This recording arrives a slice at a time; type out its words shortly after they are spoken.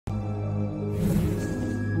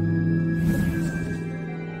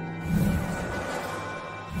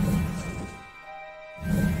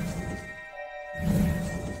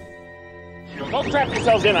Strap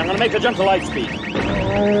yourselves in. I'm going to make the jump to light speed.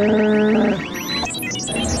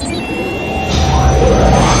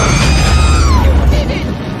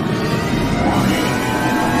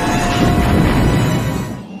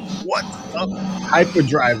 What's up,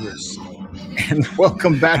 hyperdrivers? And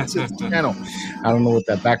welcome back to the channel. I don't know what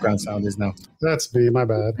that background sound is now. That's me, my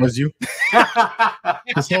bad. Was you?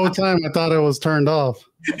 This whole time I thought it was turned off.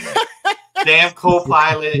 Damn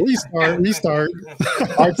co-pilot. Restart.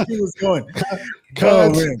 R2 was going.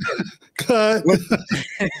 Cut. Oh, Cut.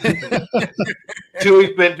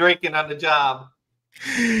 Chewie's been drinking on the job.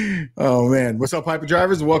 Oh man, what's up,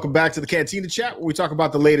 hyperdrivers? And welcome back to the Cantina chat, where we talk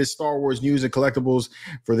about the latest Star Wars news and collectibles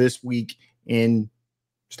for this week in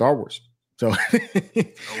Star Wars. So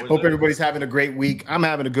hope everybody's having a great week. I'm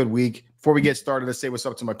having a good week. Before we get started, let's say what's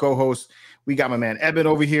up to my co-host. We got my man Eben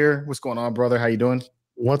over here. What's going on, brother? How you doing?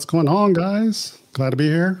 What's going on, guys? Glad to be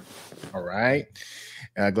here. All right.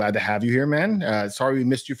 Glad to have you here, man. Sorry we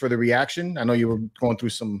missed you for the reaction. I know you were going through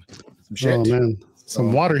some shit. Oh man,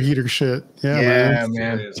 some water heater shit. Yeah,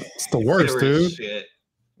 man. It's the worst, dude. Shit.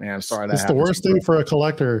 Man, I'm sorry. It's the worst thing for a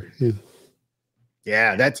collector.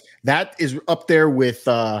 Yeah, that is up there with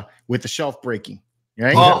the shelf breaking,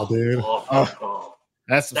 right? Oh, dude.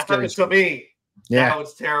 That's that happened to me. Yeah, that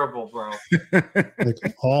was terrible, bro. Like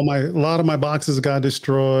a lot of my boxes got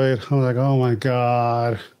destroyed. I was like, oh my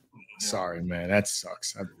god. Sorry, man. That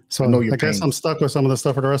sucks. So I guess I'm stuck with some of the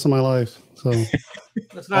stuff for the rest of my life. So life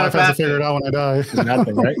has to figure it out when I die.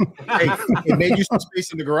 Nothing, right? Hey, it made you some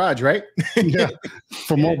space in the garage, right? Yeah,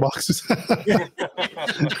 for more boxes. Had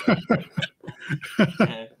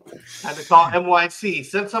to call NYC.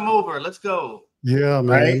 Send some over. Let's go. Yeah,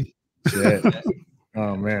 man. Right?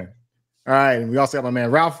 Oh man. All right. We also got my man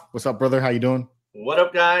Ralph. What's up, brother? How you doing? What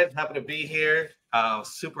up, guys? Happy to be here.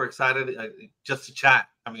 Super excited just to chat.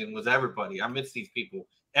 I mean, with everybody. I miss these people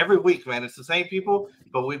every week, man. It's the same people,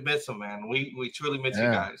 but we miss them, man. We truly miss you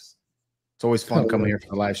guys. It's always fun coming here for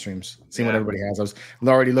the live streams, seeing what everybody has. I was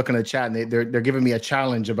already looking at the chat, and they're giving me a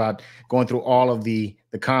challenge about going through all of the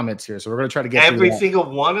comments here. So we're gonna try to get every single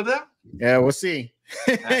one of them. Yeah, we'll see.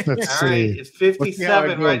 Let's see. See. It's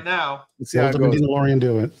 57 right now. Let's see how it goes. DeLorean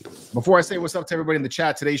do it. Before I say what's up to everybody in the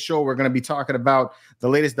chat, today's show we're going to be talking about the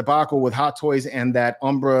latest debacle with Hot Toys and that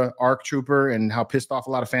Umbra Arc Trooper and how pissed off a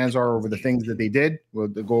lot of fans are over the things that they did. We'll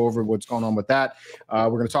go over what's going on with that. We're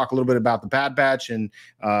going to talk a little bit about the Bad Batch, and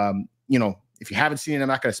if you haven't seen it, I'm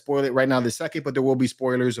not going to spoil it right now this second, but there will be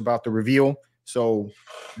spoilers about the reveal. So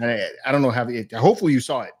I don't know hopefully you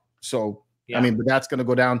saw it. So yeah. I mean, but that's going to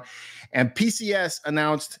go down. And PCS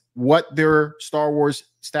announced what their Star Wars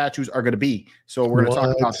statues are going to be. So we're going to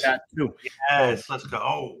talk about that too. Yes, let's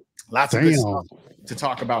go. Lots of good stuff to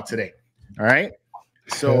talk about today. All right.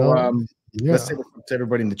 So let's say what's up to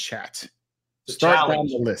everybody in the chat. Start down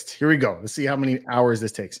the list. Here we go. Let's see how many hours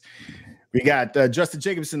this takes. We got Justin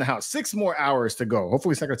Jacobs in the house. 6 more hours to go.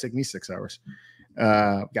 Hopefully it's not going to take me 6 hours.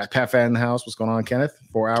 Got Pat Fat in the house. What's going on, Kenneth?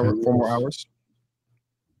 4 more hours.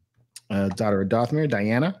 Daughter of Dothmere,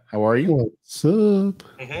 Diana, how are you? What's up?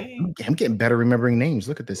 Hey. I'm getting better remembering names.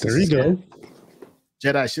 Look at this. There you go.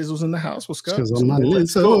 Jedi Shizzle's in the house. What's up? He says,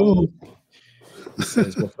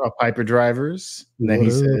 what's up, hyperdrivers? And then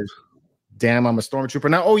he says, damn, I'm a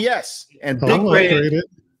stormtrooper now. Oh, yes. And big credit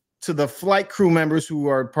to the flight crew members who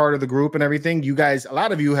are part of the group and everything. You guys, a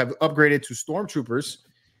lot of you have upgraded to stormtroopers.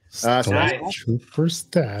 Stormtrooper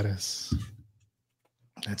status.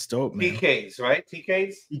 That's dope, man. TKs, right?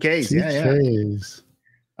 TKs, yeah. That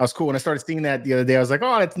was cool. When I started seeing that the other day, I was like,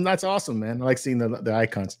 oh, that's awesome, man. I like seeing the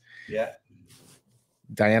icons. Yeah.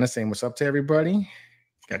 Diana saying what's up to everybody.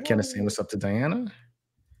 Got Kenneth saying what's up to Diana.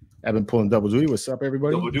 I've been pulling double duty. What's up,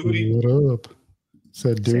 everybody? Double duty. What up?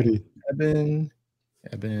 Said duty. Eben.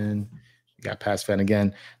 You got Pass Fan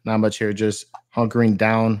again. Not much here, just hunkering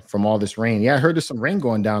down from all this rain. Yeah, I heard there's some rain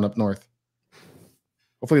going down up north.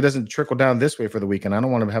 Hopefully it doesn't trickle down this way for the weekend. I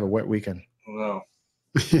don't want to have a wet weekend. No.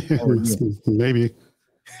 Maybe.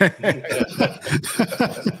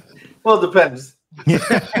 Well, it depends.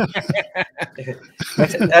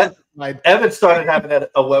 Evan started having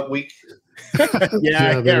a wet week.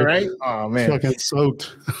 yeah, right? Oh, man. Fucking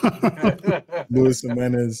soaked. Luis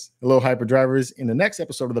Jimenez. Hello, hyperdrivers. In the next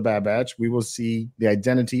episode of The Bad Batch, we will see the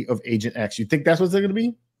identity of Agent X. You think that's what they're going to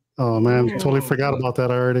be? Oh, man. Totally forgot about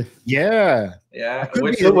that already. Yeah. Yeah.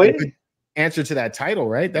 We're still waiting. Answer to that title,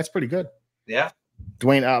 right? That's pretty good. Yeah.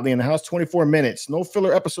 Dwayne Otley in the house, 24 minutes. No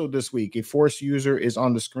filler episode this week. A Force user is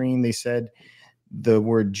on the screen. They said the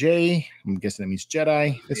word J. I'm guessing that means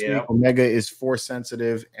Jedi this week. Omega is Force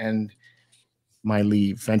sensitive, and my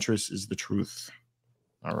leave. Ventress is the truth.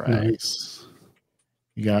 All right. Nice.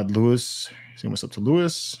 You got Lewis. See what's up to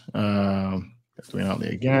Lewis. Got Dwayne out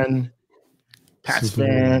there again. Pat's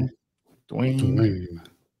fan. Dwayne.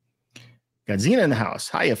 Got Xena in the house.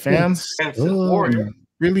 Hiya, fam.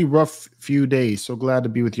 Really rough few days. So glad to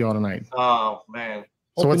be with y'all tonight. Oh, man.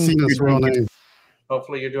 So what's Xena's real name?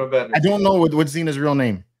 Hopefully you're doing better. I don't know what's Xena's real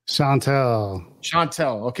name. Chantel.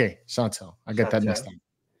 Okay, Chantel. I get that next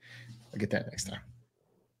time.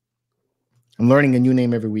 I'm learning a new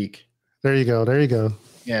name every week. There you go.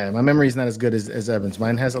 Yeah, my memory is not as good as Evan's.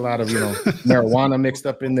 Mine has a lot of, marijuana mixed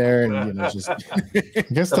up in there, and just. I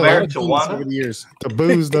guess the marijuana over the years. The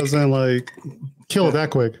booze doesn't kill it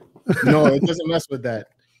that quick. No, it doesn't mess with that.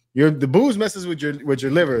 The booze messes with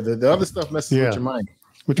your liver. The other stuff messes with your mind,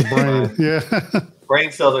 with your brain. Yeah,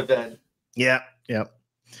 brain cells are dead. Yeah.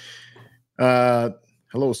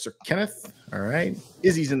 Hello, Sir Kenneth. All right,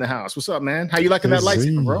 Izzy's in the house. What's up, man? How you liking that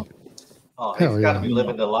lightsaber, bro? Oh, he's got to be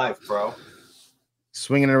living the life, bro.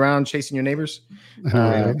 Swinging it around, chasing your neighbors.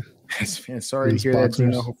 Sorry to hear that,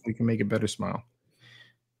 Gina. Hopefully we can make it better. Smile.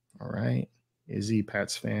 All right. Izzy,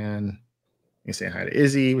 Pat's fan. We're saying hi to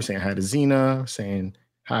Izzy. We're saying hi to Xena. We're saying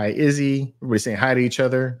hi, Izzy. Everybody's saying hi to each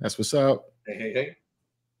other. That's what's up. Hey.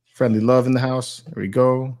 Friendly love in the house. There we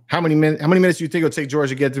go. How many minutes do you think it'll take George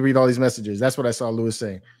to get to read all these messages? That's what I saw Lewis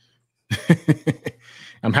saying.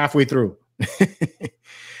 I'm halfway through.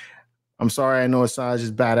 I'm sorry, I know Asajj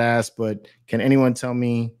is badass, but can anyone tell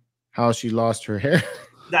me how she lost her hair?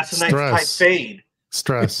 That's a nice tight fade.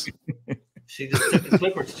 Stress. She just took the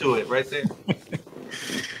clippers to it right there.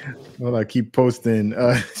 Well, I keep posting. She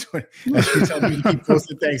told me to keep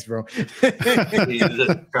posting. Thanks, bro.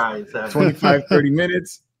 25, 30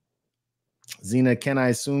 minutes. Xena, can I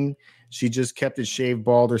assume she just kept it shaved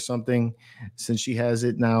bald or something since she has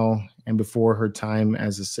it now and before her time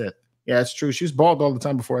as a Sith? Yeah, it's true. She was bald all the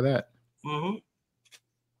time before that. Mm-hmm.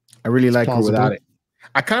 I really like her without it.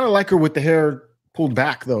 I kind of like her with the hair pulled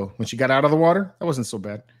back though. When she got out of the water, that wasn't so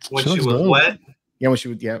bad. When she was wet. Yeah, when she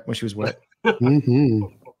was wet. Mm-hmm.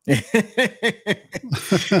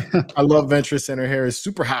 I love Ventress, and her hair is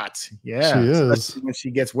super hot. Yeah, she is. When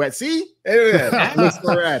she gets wet. See, it looks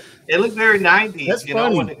so rad. It looked very 90s. That's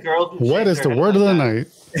funny. When the girls wet is the word of the night.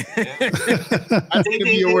 I think it'll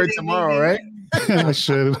be your word tomorrow, right? I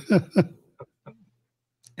should.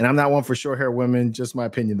 And I'm not one for short hair women. Just my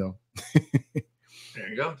opinion, though. There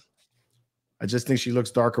you go. I just think she looks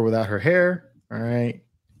darker without her hair. All right,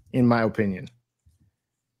 in my opinion.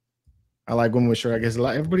 I like women with short. I guess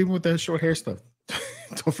everybody with that short hair stuff.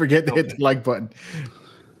 Don't forget to hit the like button.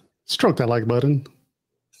 Stroke that like button.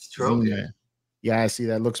 Stroke it. Yeah, I see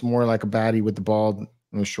that. Looks more like a baddie with the bald and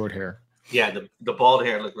with short hair. Yeah, the bald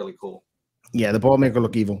hair looked really cool. Yeah, the bald make her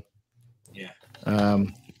look evil. Yeah.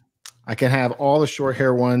 I can have all the short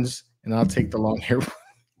hair ones, and I'll take the long hair one.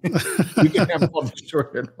 You can have all the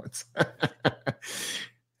short hair ones.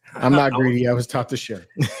 I'm not greedy. I was taught to share.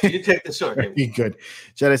 You take the short hair. Be good.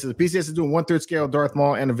 Jedi says the PCS is doing 1/3 scale Darth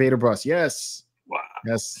Maul and a Vader bust. Yes. Wow.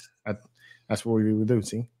 Yes. That's what we would do.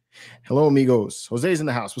 See. Hello, amigos. Jose's in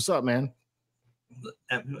the house. What's up, man?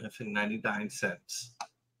 MF in 99 cents.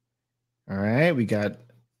 All right. We got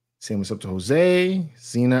saying what's up to Jose.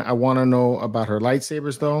 Xena, I want to know about her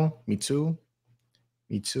lightsabers, though. Me too.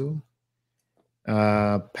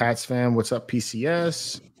 Pat's fan, what's up,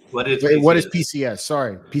 PCS? What is PCS?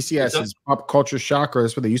 Sorry. PCS is Pop Culture Shock, or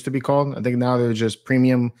that's what they used to be called. I think now they're just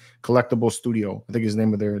Premium Collectible Studio. I think is the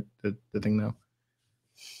name of the thing now.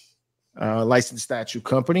 Licensed statue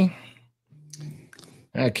company.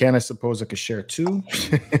 I suppose I could share too.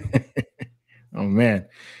 Oh man.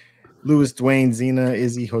 Louis, Dwayne, Xena,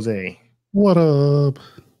 Izzy, Jose. What up?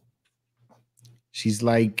 She's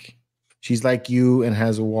like you and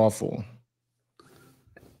has a waffle.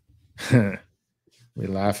 We're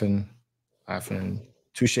laughing.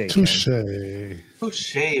 Touche,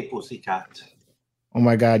 pussycat. Oh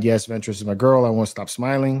my God, yes, Ventress is my girl. I won't stop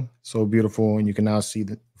smiling. So beautiful, and you can now see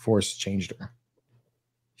the Force changed her.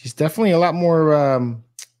 She's definitely a lot more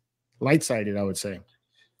light-sided, I would say.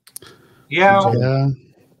 Yeah.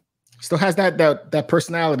 Still has that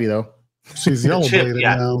personality though. She's yellow bladed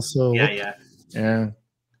now, so yeah.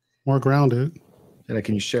 More grounded.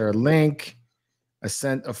 Can you share a link? I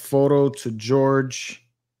sent a photo to George.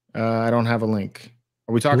 I don't have a link.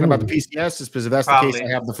 Are we talking about the PCS? Because if that's the case, I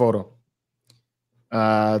have the photo.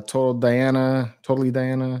 Totally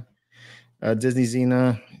Diana. Disney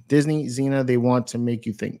Xena. They want to make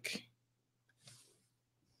you think.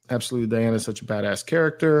 Absolutely, Diana is such a badass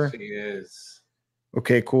character. She is.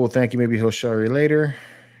 Okay, cool. Thank you. Maybe he'll share you later.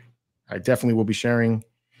 I definitely will be sharing.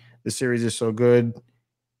 The series is so good.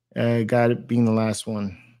 Got it being the last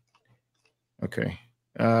one. Okay.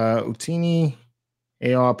 Utini,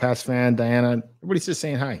 AR, Pass fan, Diana. Everybody's just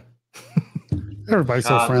saying hi. Everybody's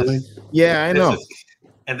so friendly. Yeah, I know.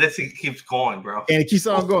 And this keeps going, bro. And it keeps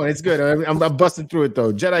on going. It's good. I'm busting through it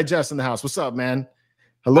though. Jedi Jess in the house. What's up, man?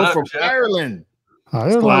 Hello from Ireland.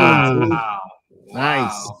 Wow.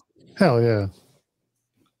 Nice. Hell yeah.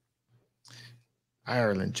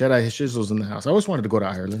 Ireland. Jedi Shizzle's in the house. I always wanted to go to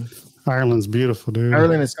Ireland. Ireland's beautiful, dude.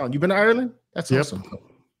 Ireland is gone. You been to Ireland? That's awesome.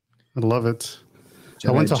 I love it. Jedi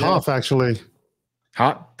I went to Jess. Hoth actually.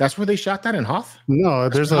 Hoth? That's where they shot that in Hoth? No,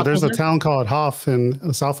 there's a town called Hoth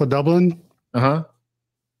in south of Dublin. Uh-huh.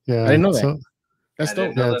 Yeah. I didn't know that. That's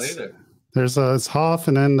dope. Know that either. There's it's Hoth,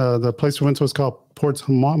 and then the place we went to was called Port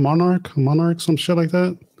Monarch, some shit like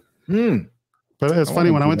that. But it's funny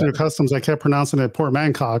when I went through customs, I kept pronouncing it Port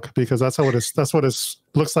Mancock because that's what it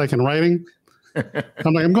looks like in writing.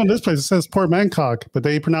 I'm like, I'm going to this place. It says Port Mancock, but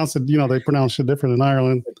they pronounce it. They pronounce shit different in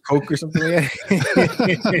Ireland. Coke or something like that.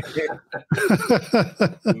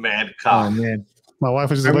 Mancock. Oh man. My wife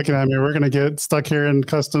was just looking at me. We're gonna get stuck here in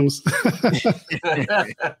customs.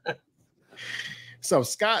 So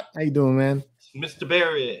Scott, how you doing, man? Mr.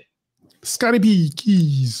 Barry. Scotty B.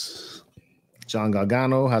 Keys. John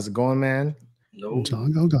Galgano, how's it going, man? No.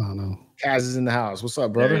 John Galgano. Kaz is in the house. What's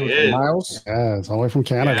up, brother? There he is. Miles. Yeah, it's all the way from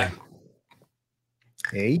Canada.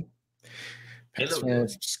 Hey. Hello.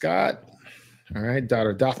 Scott. All right.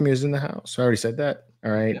 Daughter Daphne's in the house. I already said that.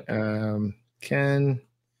 All right. Yep. Ken,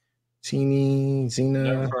 Teeny,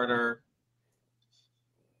 Zena.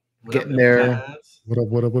 Getting there. What up,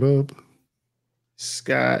 what up, what up?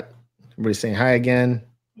 Scott. Everybody saying hi again.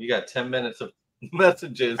 You got 10 minutes of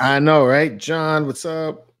messages. I know, right? John, what's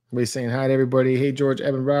up? Everybody saying hi to everybody. Hey, George,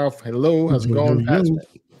 Evan, Ralph. Hello. How's it going?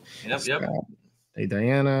 Yep. Hey,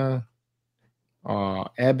 Diana.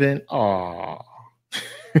 Eben. Oh.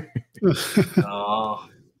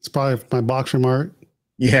 It's probably my box remark.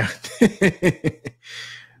 Yeah.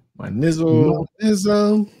 My nizzle.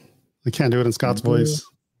 I can't do it in Scott's voice.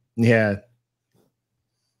 Yeah.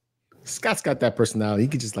 Scott's got that personality. He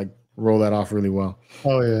could just like roll that off really well.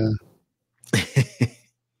 Oh, yeah.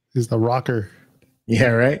 He's the rocker. Yeah,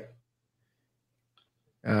 right?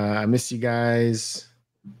 I miss you guys.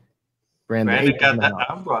 Brandon got that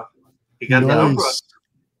Umbra. He got the Umbra.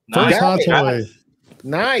 First hot toy.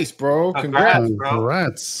 Nice, bro.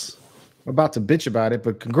 Congrats. I'm about to bitch about it,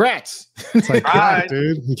 but congrats. It's like, right,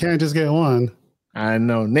 dude. You can't just get one. I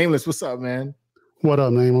know. Nameless, what's up, man? What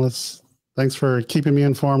up, Nameless? Thanks for keeping me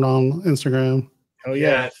informed on Instagram. Oh,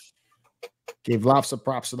 yeah. Gave lots of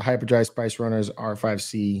props to the Hyperdrive Spice Runners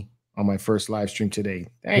R5C on my first live stream today.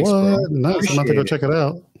 Thanks, bro. Nice. I'm about to go check it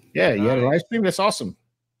out. Yeah, you had a live stream? That's awesome.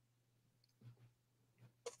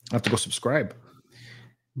 I have to go subscribe.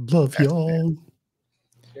 Love y'all.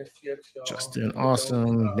 Yes, y'all. Justin,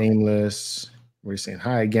 awesome. Nameless. We're saying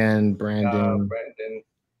hi again. Brandon.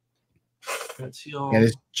 Yeah,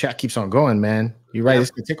 this chat keeps on going, man. You're right.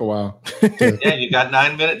 This could take a while. Yeah, you got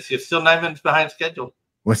 9 minutes. You're still 9 minutes behind schedule.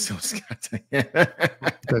 What's up, Scott?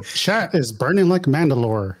 The chat is burning like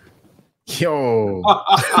Mandalore. Yo.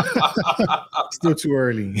 Still too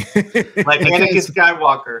early. Like Anakin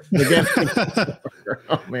Skywalker.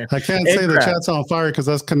 Oh, man. I can't say the chat's on fire because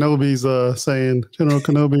that's Kenobi's saying, General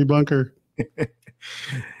Kenobi bunker.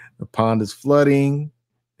 The pond is flooding.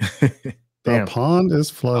 The pond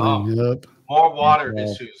is flooding. Yep. More water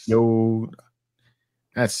issues. Yo,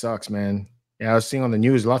 that sucks, man. Yeah, I was seeing on the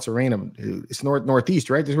news lots of rain. It's northeast,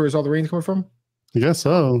 right? This is where all the rain coming from? I guess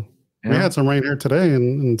so. Yeah. We had some rain here today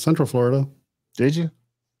in Central Florida. Did you?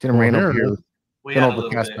 Didn't rain over here. We had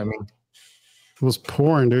overcast, I mean. It was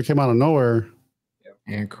pouring, dude. It came out of nowhere.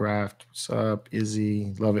 Handcraft, what's up?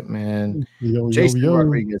 Izzy, love it, man. Jason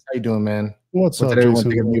Rodriguez, how you doing, man? What's up, today Jason?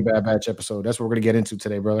 We're going to be a Bad Batch episode. That's what we're going to get into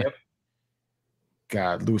today, brother. Yep.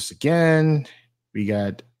 Got Loose again. We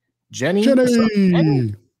got Jenny.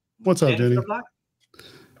 What's up, Jenny?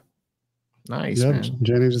 Nice, yep, man.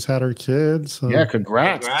 Jenny just had her kids. So. Yeah,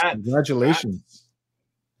 congrats. Congratulations.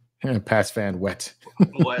 Past fan wet.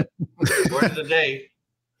 Wet. Word of the day.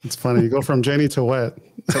 It's funny. You go from Jenny to wet.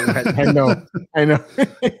 I know.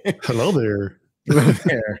 Hello there. Hello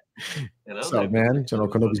there. What's up, man? General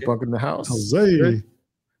Kenobi's bunker in the house. Jose. Good.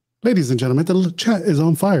 Ladies and gentlemen, the chat is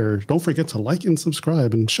on fire. Don't forget to like and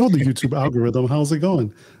subscribe and show the YouTube algorithm. How's it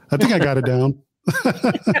going? I think I got it down.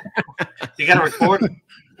 You got to record.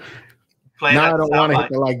 Now I don't want to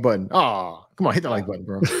hit the like button. Oh, come on, hit the like button,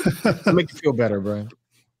 bro. Make you feel better, bro.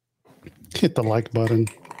 Hit the like button.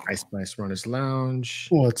 Nice Runners Lounge.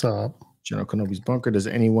 What's up? General Kenobi's bunker. Does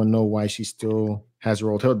anyone know why she still has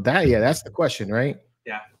her old hill? That's the question, right?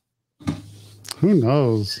 Yeah. Who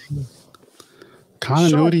knows?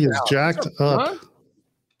 Continuity is jacked up. Huh?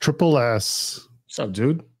 Triple S. What's up,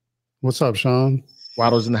 dude? What's up, Sean?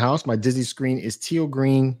 Waddle's in the house. My Disney screen is teal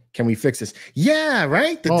green. Can we fix this? Yeah,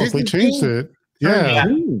 right. The Disney we changed thing it. Yeah.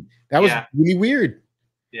 That was really weird.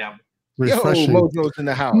 Yeah. Refreshing. Yo, Mojo's in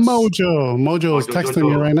the house. Mojo is texting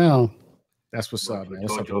me right now. That's what's up, man.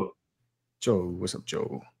 What's up, Joe? What's up,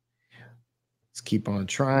 Joe? Let's keep on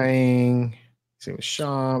trying. Same with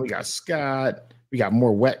Sean. We got Scott. We got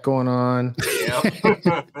more wet going on. Yeah.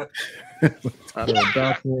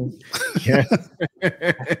 Yeah.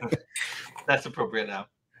 That's appropriate now.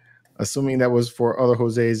 Assuming that was for other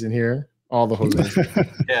Jose's in here. All the Jose's.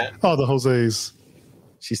 Yeah. All the Jose's.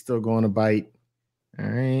 She's still going to bite. All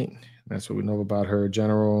right. That's what we know about her.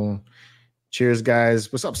 General. Cheers,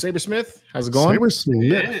 guys. What's up, Sabersmith? How's it going?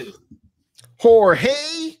 Sabersmith.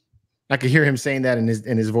 Jorge. I could hear him saying that in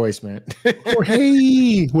his voice, man.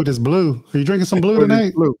 Jorge with his blue. Are you drinking some blue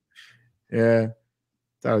tonight? Blue. Yeah.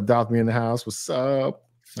 Doth me in the house. What's up?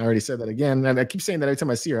 I already said that again. And I keep saying that every time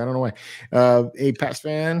I see her. I don't know why. A Pats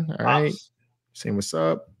fan. All right. Saying what's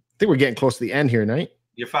up. I think we're getting close to the end here, right?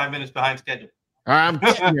 You're 5 minutes behind schedule. I'm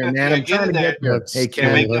getting here, man. I'm trying to get there. Hey,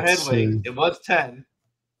 Can't make the headway. It was 10.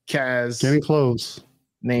 Kaz. Getting close.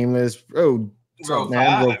 Nameless. Oh, Rogue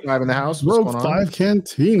man? Rogue 5 in the house. Rogue 5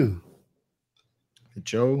 Cantina.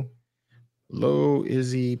 Joe. Low,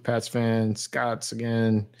 Izzy, Pats fan, Scott's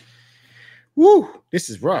again. Woo, this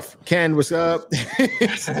is rough. Ken, what's up?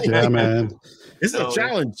 Yeah, man. This is a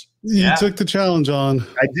challenge. You took the challenge on.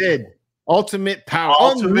 I did. Ultimate power.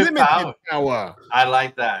 Unlimited power. I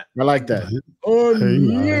like that. I like that.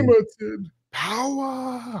 Unlimited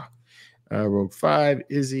power. Rogue 5,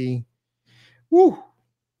 Izzy. Woo.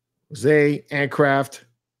 Jose, Ancraft,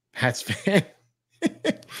 Pats fan.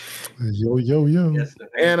 Yo. Yes,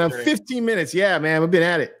 and 15 minutes. Yeah, man. We've been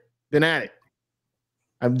at it.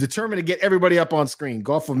 I'm determined to get everybody up on screen.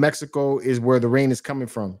 Gulf of Mexico is where the rain is coming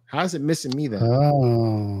from. How is it missing me then?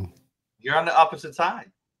 Oh. You're on the opposite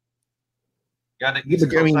side. You're on the east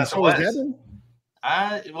coast, so is Evan?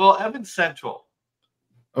 Well, Evan's central.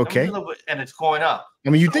 Okay. And it's going up.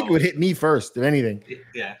 I mean, you think it would hit me first, if anything.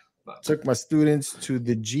 Yeah. Took my students to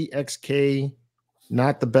the GXK.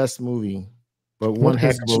 Not the best movie, but one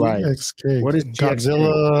heck of a ride. What is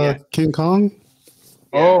Godzilla GXK? King Kong?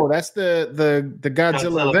 Yeah. Oh, that's the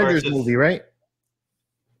Godzilla Avengers movie, right?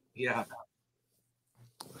 Yeah.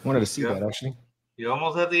 Wanted to see that actually. You're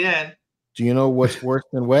almost at the end. Do you know what's worse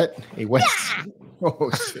than wet? A wet. Oh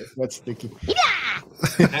shit, that's sticky.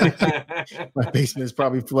 My basement is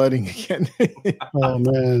probably flooding again. Oh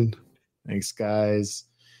man. Thanks, guys.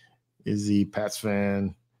 Izzy, Pats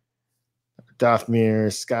fan,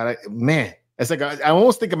 Dothmere, Scott. Man, it's like I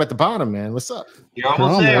almost think I'm at the bottom, man. What's up? You're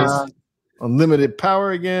almost there. Unlimited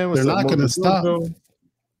power again. What's they're up, not going to stop.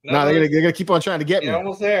 No, they're gonna keep on trying to get me. They're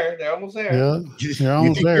almost there. They're almost there. Yeah, they're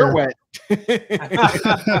almost there. You're wet.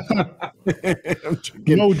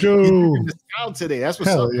 Mojo. Out today. That's what's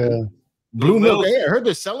Hell up. Yeah. Blue milk. Hey, I heard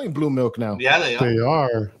they're selling blue milk now. Yeah, they are. They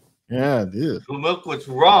are. Yeah, dude. Blue milk with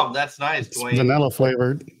rum. That's nice. It's vanilla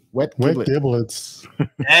flavored. Wet giblets.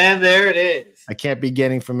 And there it is. I can't be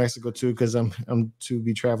getting from Mexico too because I'm to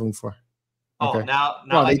be traveling for. Oh, okay.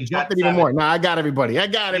 now they jumped it even more. No, I got everybody. You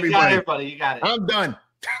got it. You got it. I'm done.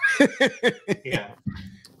 Yeah.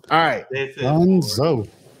 All right. Dunzo.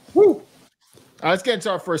 Woo. Let's get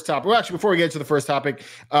into our first topic. Well, actually, before we get into the first topic,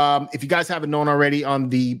 if you guys haven't known already, on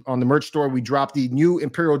the merch store, we dropped the new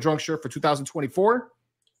Imperial Drunk shirt for 2024.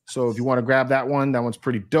 So if you want to grab that one's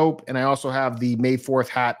pretty dope. And I also have the May 4th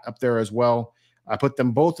hat up there as well. I put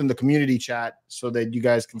them both in the community chat so that you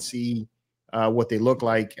guys can see what they look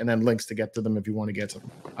like, and then links to get to them if you want to get to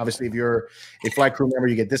them. Obviously, if you're a flight crew member,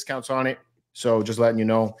 you get discounts on it. So just letting you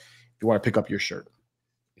know if you want to pick up your shirt.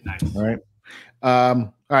 Nice. All right.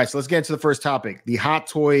 All right. So let's get into the first topic. The Hot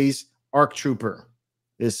Toys Arc Trooper.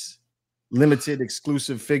 This limited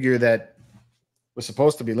exclusive figure that was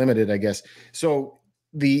supposed to be limited, I guess. So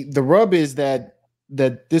the rub is that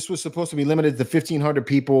this was supposed to be limited to 1,500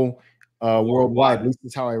 people worldwide. At least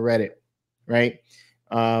that's how I read it. Right.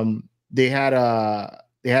 They had a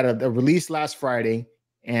release last Friday,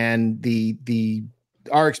 and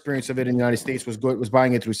our experience of it in the United States was good. Was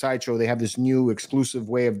buying it through Sideshow. They have this new exclusive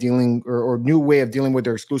way of dealing, or new way of dealing with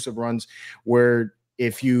their exclusive runs, where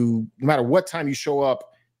if you, no matter what time you show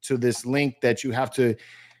up to this link that you have to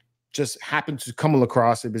just happen to come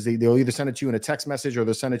across it, because they'll either send it to you in a text message or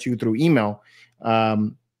they'll send it to you through email.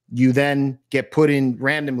 You then get put in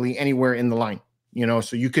randomly anywhere in the line. You know,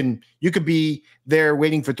 so you could be there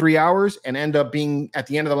waiting for 3 hours and end up being at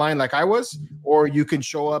the end of the line like I was, or you can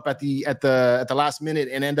show up at the last minute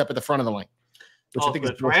and end up at the front of the line. Which I think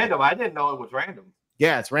it's random. I didn't know it was random.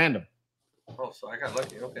 Yeah, it's random. Oh, so I got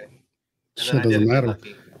lucky. Okay. Shit doesn't matter.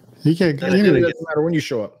 He can't. It really doesn't matter when you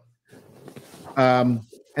show up.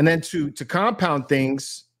 And then to compound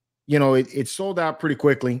things, you know, it sold out pretty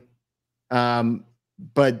quickly.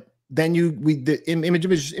 But then the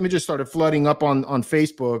images started flooding up on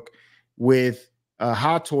Facebook with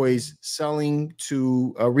Hot Toys selling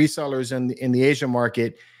to resellers in the Asian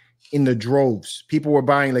market in the droves. People were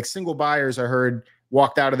buying, like single buyers, I heard,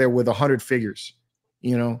 walked out of there with 100 figures,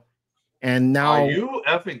 you know. And now, are you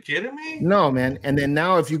effing kidding me? No, man. And then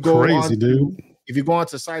now, if you go if you go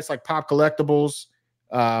onto sites like Pop Collectibles,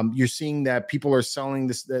 you're seeing that people are selling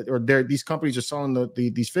these companies are selling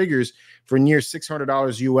these figures for near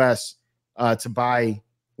 $600 US to buy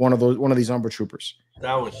one of these Umbra Troopers.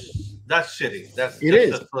 That's shitty. That's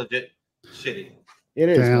legit shitty. It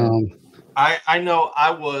is. Man. I know.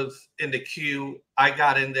 I was in the queue. I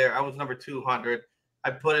got in there. I was number 200.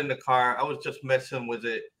 I put in the car. I was just messing with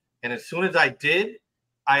it. And as soon as I did,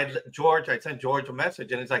 I sent George a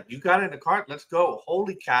message, and it's like, you got in the cart? Let's go.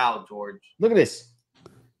 Holy cow, George. Look at this.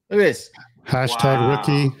 Look at this. Hashtag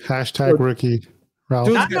rookie. Hashtag rookie. Ralph.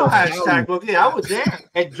 Not no hashtag rookie. I was there.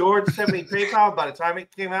 And George sent me PayPal. By the time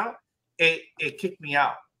it came out, it kicked me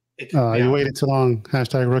out. You waited too long.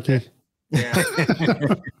 Hashtag rookie. Yeah.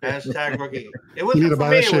 Hashtag rookie. It wasn't for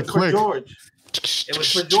me. It was for George. It was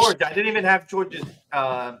for George. I didn't even have George's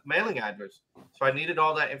mailing address. So I needed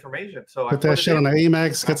all that information. So put that shit on the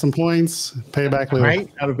Amex, get some points, pay it back later. Right?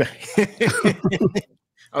 I would have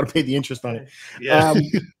paid the interest on it. Yeah.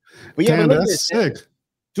 But yeah, damn, that's sick.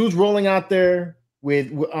 Dude's rolling out there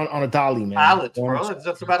on a dolly, man. Pallets, bro. It's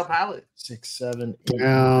just about a pallet. 6, 7, 8,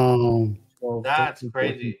 Damn. 12, that's 13,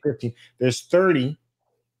 crazy. 14, 15. There's 30.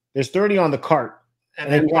 There's 30 on the cart.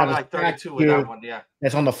 And then probably like 32 with that one, yeah.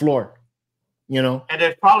 That's on the floor. You know? And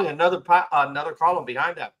there's probably another column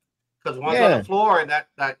behind that. Because one's on the floor and that.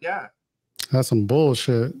 That's some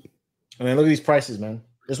bullshit. I mean, look at these prices, man.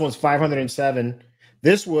 This one's 507.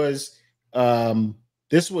 This was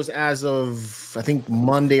as of, I think,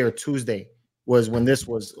 Monday or Tuesday was when this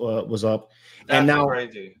was up. That's and now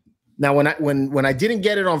crazy. Now when I didn't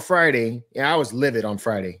get it on Friday, I was livid on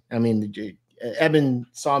Friday. I mean, Eben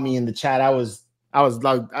saw me in the chat. I was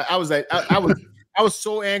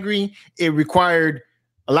so angry. It required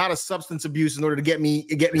a lot of substance abuse in order to get me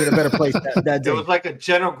in a better place that day. It was like a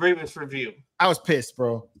general grievance review. I was pissed,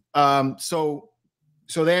 bro. So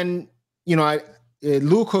then, you know,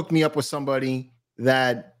 Luke hooked me up with somebody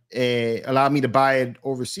that allowed me to buy it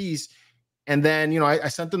overseas. And then, you know, I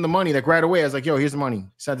sent them the money like right away. I was like, yo, here's the money.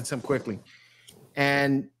 Sent it to him quickly.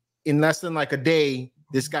 And in less than like a day,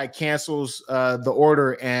 this guy cancels the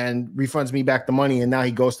order and refunds me back the money. And now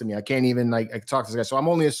he ghosted me. I can't even like talk to this guy. So I'm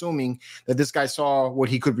only assuming that this guy saw what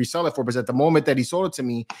he could resell it for. But at the moment that he sold it to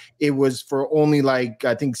me, it was for only like,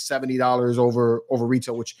 I think $70 over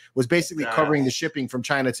retail, which was basically covering the shipping from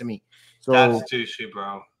China to me. So that's douchey,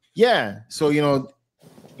 bro. Yeah. So, you know,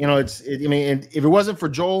 I mean, if it wasn't for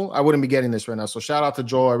Joel, I wouldn't be getting this right now. So shout out to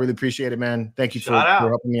Joel. I really appreciate it, man. Thank you for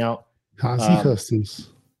helping me out. Customs.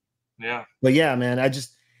 Yeah. But yeah, man, I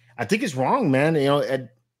think it's wrong, man. You know,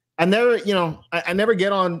 I never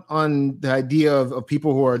get on the idea of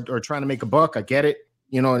people who are trying to make a buck. I get it,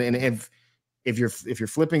 you know, and if you're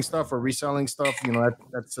flipping stuff or reselling stuff, you know,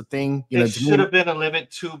 that's a thing. You know, it should have been a limit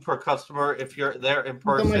 2 per customer if you're there in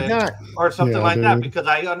person or something like that. Because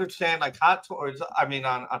I understand like Hot Toys, I mean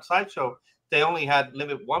on Sideshow, they only had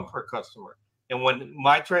limit 1 per customer. And when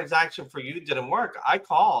my transaction for you didn't work, I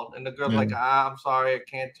called and the girl's like, I'm sorry, I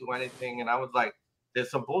can't do anything. And I was like, there's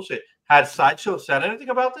some bullshit. Had Sideshow said anything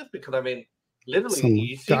about this? Because I mean, literally,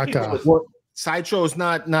 you see people Sideshow is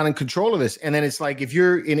not in control of this. And then it's like, if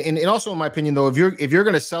you're and also in my opinion, though, if you're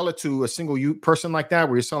going to sell it to a single person like that,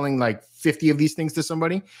 where you're selling like 50 of these things to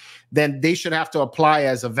somebody, then they should have to apply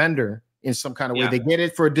as a vendor in some kind of way. They get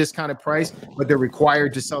it for a discounted price, but they're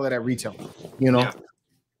required to sell it at retail, you know? Yeah.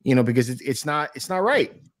 You know, because it's not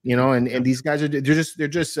right, you know, and these guys they're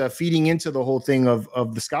just feeding into the whole thing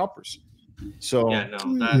of the scalpers. So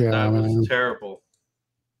that was terrible.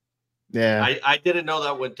 Yeah, I didn't know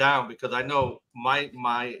that went down because I know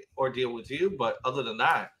my ordeal with you, but other than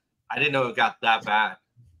that, I didn't know it got that bad.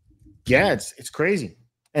 Yeah, it's crazy.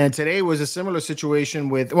 And today was a similar situation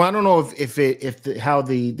with. Well, I don't know how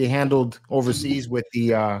they handled overseas with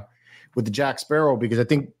the Jack Sparrow, because I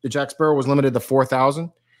think the Jack Sparrow was limited to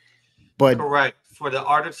 4,000. But correct, for the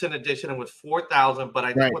artisan edition it was 4,000. But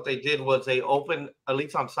I think what they did was they opened, at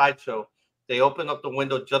least on Sideshow, they opened up the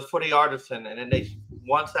window just for the artisan, and then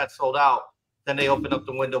once that sold out, then they opened up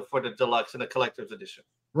the window for the deluxe and the collector's edition.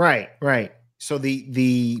 Right. So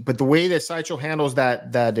but the way that Sideshow handles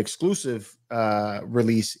that exclusive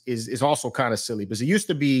release is also kind of silly, because it used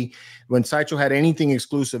to be when Sideshow had anything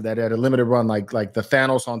exclusive that had a limited run, like the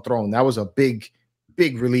Thanos on Throne, that was a big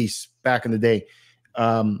release back in the day.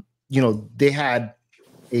 They had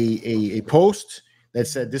a post that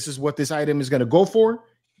said, this is what this item is going to go for.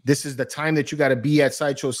 This is the time that you got to be at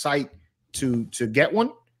Sideshow's site to get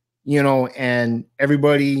one, and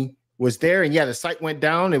everybody was there. And yeah, the site went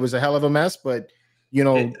down. It was a hell of a mess, but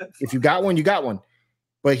if you got one, you got one.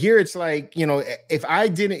 But here it's like, if I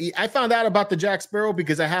found out about the Jack Sparrow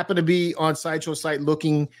because I happened to be on Sideshow's site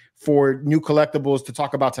looking for new collectibles to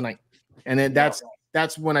talk about tonight. And then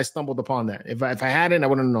that's when I stumbled upon that. If I hadn't, I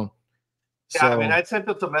wouldn't have known. Yeah, I mean, I sent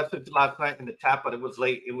us a message last night in the chat, but it was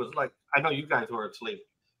late. It was like, I know you guys were asleep.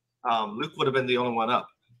 Luke would have been the only one up,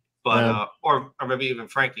 but or maybe even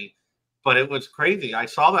Frankie. But it was crazy. I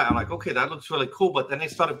saw that. I'm like, okay, that looks really cool. But then they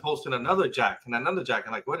started posting another Jack and another Jack.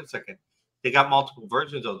 I'm like, wait a second. They got multiple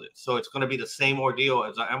versions of this. So it's going to be the same ordeal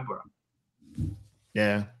as the Umbra.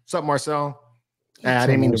 Yeah. What's up, Marcel? I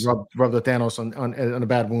didn't mean to rub the Thanos on a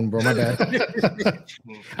bad wound, bro. My bad.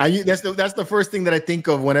 That's the first thing that I think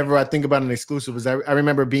of whenever I think about an exclusive. Is I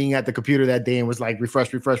remember being at the computer that day and was like,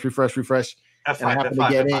 refresh. And I happened to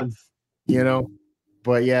get in,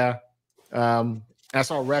 But yeah. I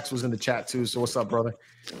saw Rex was in the chat too. So what's up, brother?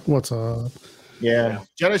 What's up? Yeah.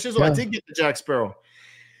 Jedi Shizzle, yeah. I did get the Jack Sparrow.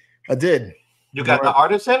 I did. You got the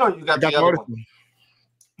artisan or you got the other one?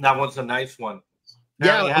 That one's a nice one.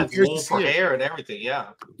 Yeah, it has wool for hair and everything.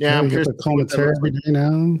 Yeah. Yeah, I'm curious to comb its hair every day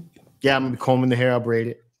now. Yeah, I'm combing the hair. I'll braid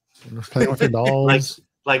it. Playing with the dolls.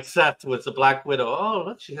 like Seth with the Black Widow. Oh,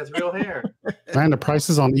 look, she has real hair. Man, the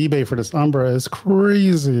prices on eBay for this Umbra is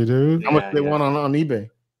crazy, dude. How much they want on eBay?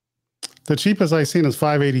 The cheapest I've seen is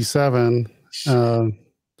 $587.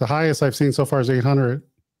 The highest I've seen so far is $800.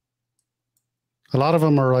 A lot of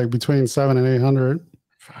them are like between $700 and $800.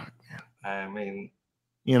 Fuck, man. I mean,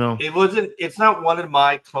 it's not one of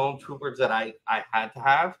my clone troopers that I had to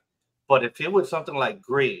have, but if it was something like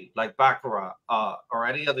Gree, like Baccarat, or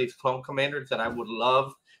any of these clone commanders that I would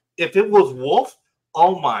love, if it was Wolf,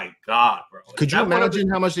 oh my God, bro. Could you imagine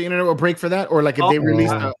how much the internet will break for that? Or like if they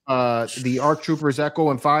released the Arc Troopers Echo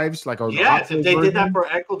and Fives, like if they did that for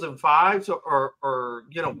Echoes and Fives, or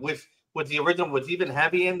with the original was even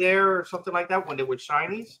heavy in there or something like that when they were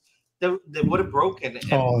shinies, they would have broken,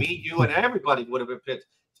 and me, you, and everybody would have been pissed,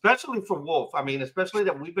 especially for Wolf. I mean, especially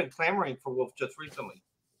that we've been clamoring for Wolf just recently.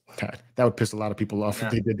 God, that would piss a lot of people off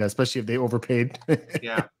if they did that, especially if they overpaid.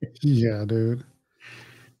 Yeah, dude.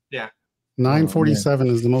 Yeah. $947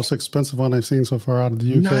 is the most expensive one I've seen so far out of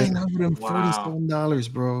the UK.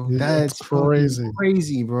 $947, bro. Yeah, that's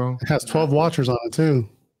crazy, bro. It has 12 watchers on it too.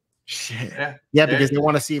 Shit. Yeah, because they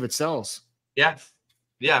want to see if it sells. Yeah.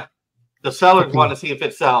 The sellers want to see if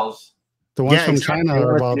it sells. The ones from China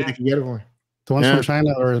are about. The ones from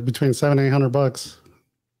China are between $700 and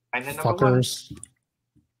 $800. Fuckers.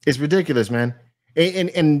 It's ridiculous, man.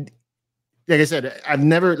 And like I said, I've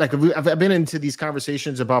been into these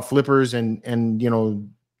conversations about flippers and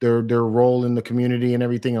their role in the community and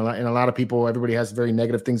everything. And a lot of people, everybody has very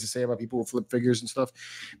negative things to say about people who flip figures and stuff.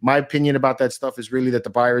 My opinion about that stuff is really that the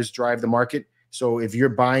buyers drive the market. So if you're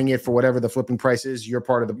buying it for whatever the flipping price is, you're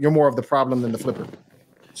more of the problem than the flipper.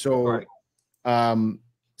 So,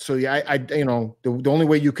 so yeah, the only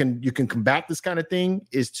way you can combat this kind of thing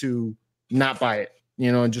is to not buy it,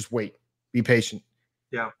 and just wait, be patient.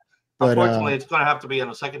 Yeah. But, unfortunately, it's going to have to be in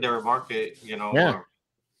a secondary market, and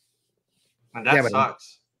that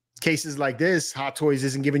sucks. Cases like this, Hot Toys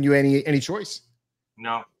isn't giving you any choice.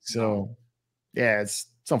 No. So, yeah, it's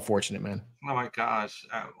unfortunate, man. Oh my gosh.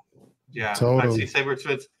 Yeah. Totally. I see Saber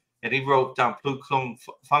Twits, and he wrote down Blue Clone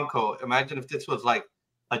Funko. Imagine if this was like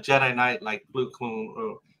a Jedi Knight, like Blue Clone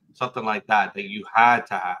or something like that you had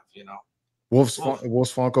to have, Wolf's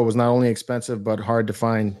Funko was not only expensive but hard to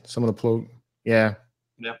find. Some of the Yeah,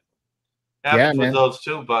 with those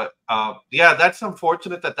too, but that's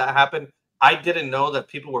unfortunate that happened. I didn't know that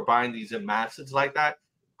people were buying these in masses like that.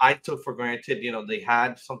 I took for granted, they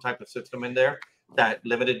had some type of system in there that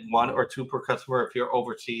limited 1 or 2 per customer. If you're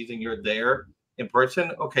overseas and you're there in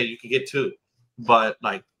person, okay, you can get 2. But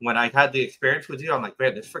like when I had the experience with you, I'm like,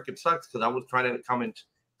 man, this freaking sucks because I was trying to come in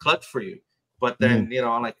clutch for you. But then,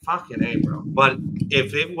 I'm like, fucking A, bro. But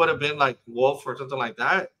if it would have been like Wolf or something like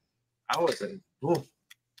that, I would have been, oof.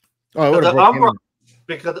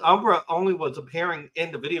 Because Umbra only was appearing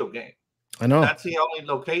in the video game. I know. That's the only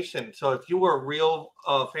location. So if you were a real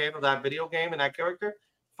fan of that video game and that character,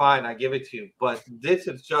 fine, I give it to you. But this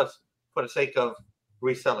is just for the sake of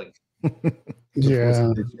reselling. Yeah.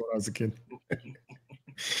 When I was a kid.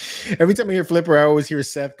 Every time I hear Flipper, I always hear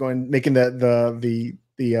Seth making the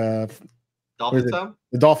Dolphin sound?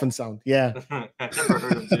 The dolphin sound. Yeah. I never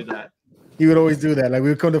heard him do that. He would always do that. Like we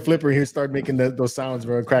would come to Flipper, and he would start making those sounds,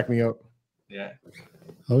 bro. It crack me up. Yeah.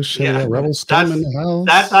 Oh shit! Yeah. Rebel Scum in the house.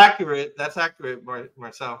 That's accurate. That's accurate,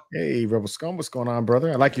 Marcel. Hey, Rebel Scum, what's going on,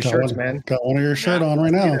 brother? I like your shirts, man. Got one of your shirt on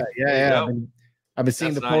right now. Yeah. I've been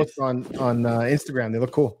seeing the posts on Instagram. They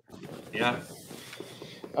look cool. Yeah.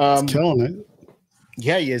 He's killing it.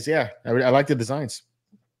 Yeah, he is. Yeah, I like the designs.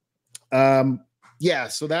 Yeah.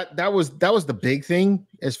 So that was the big thing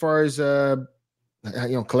as far as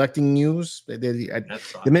collecting news.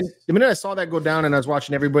 The minute I saw that go down and I was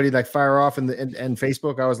watching everybody like fire off and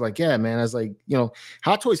Facebook, I was like, yeah, man. I was like,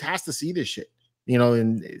 Hot Toys has to see this shit.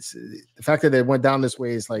 And it's the fact that it went down this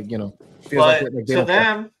way is like, feels but like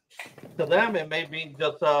to them, it may be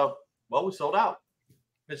just we sold out.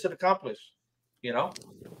 Mission accomplished.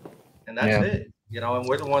 And that's it. And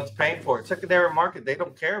we're the ones paying for it. Secondary market, they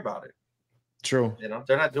don't care about it. True.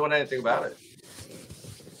 They're not doing anything about it.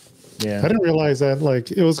 Yeah. I didn't realize that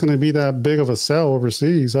it was going to be that big of a sale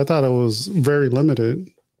overseas. I thought it was very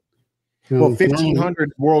limited.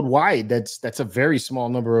 1,500 worldwide. That's a very small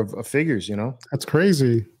number of figures. That's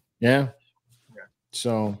crazy. Yeah.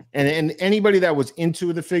 So and anybody that was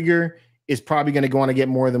into the figure is probably going to go on to get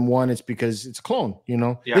more than one. It's because it's a clone.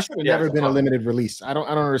 This should have never been a limited release. I don't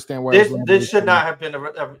understand why this should not have been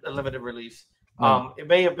a limited release. It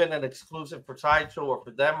may have been an exclusive for Sideshow or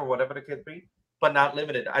for them or whatever it could be, but not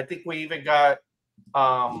limited. I think we even got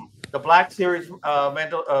the Black Series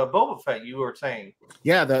Boba Fett. You were saying,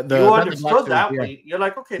 yeah, you understood that series, way. You're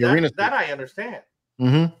like, okay, that I understand.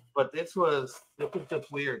 Mm-hmm. But this was just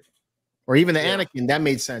weird. Or even the Anakin, that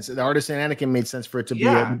made sense. The Artisan Anakin made sense for it to be.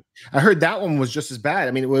 I heard that one was just as bad.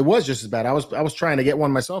 I mean, it was just as bad. I was trying to get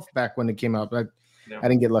one myself back when it came out, but I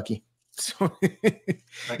didn't get lucky. So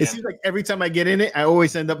it seems like every time I get in it, I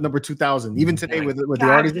always end up number 2,000. Even today with the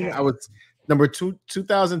Artisan, I was number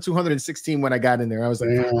 2,216 when I got in there. I was like,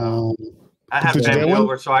 I have family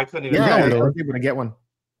over, so I couldn't even. I was able to get one.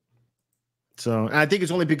 So and I think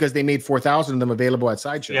it's only because they made 4,000 of them available at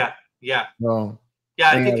Sideshow. Yeah. So.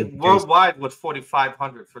 Yeah, I think worldwide was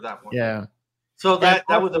 4,500 for that one. Yeah. So that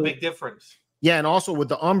was a big difference. Yeah, and also with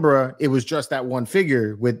the Umbra, it was just that one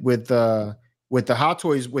figure. With the Hot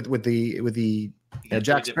Toys with the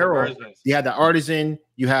Jack Sparrow, you had the Artisan.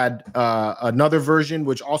 You had another version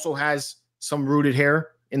which also has some rooted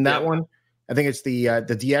hair in that one. I think it's the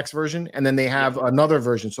DX version, and then they have another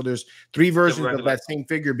version. So there's 3 versions of that same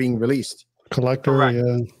figure being released.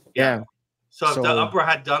 Collector, yeah. So if the Umbra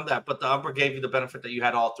had done that, but the Umbra gave you the benefit that you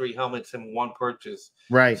had all 3 helmets in one purchase.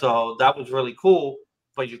 Right. So that was really cool,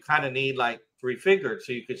 but you kind of need like 3 figures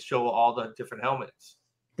so you could show all the different helmets.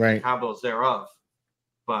 Right. Combos thereof.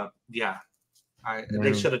 But yeah,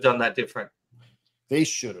 they should have done that different. They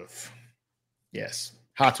should have. Yes.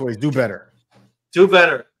 Hot Toys, do better. Do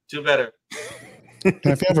better. And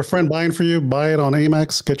if you have a friend buying for you, buy it on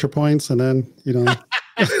Amex, get your points, and then,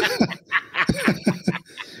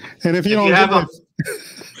 and if you don't have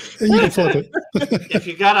you can flip it. If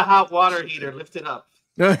you got a hot water heater, lift it up.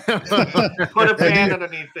 Put a pan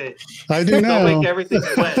underneath it. I do now. Don't make everything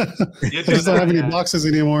wet. I just don't have any boxes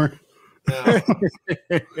anymore.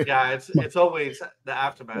 Yeah, it's always the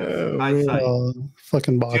aftermath. Hindsight.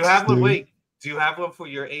 Fucking box. Do you have one? Wait, do you have one for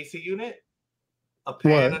your AC unit? A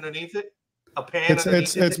pan underneath it? A pan.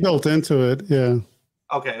 It's built into it. Yeah.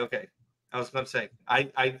 Okay. I was gonna say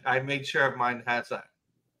I made sure mine has that.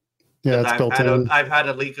 Yeah, it's built in. I've had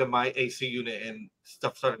a leak of my AC unit and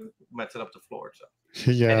stuff started messing up the floor. So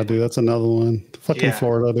yeah, dude, that's another one. Fucking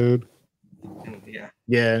Florida, dude.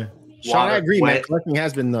 Yeah. Sean, I agree, man. Collecting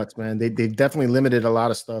has been nuts, man. They've definitely limited a lot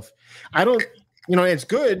of stuff. I don't, it's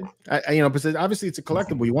good. Because obviously it's a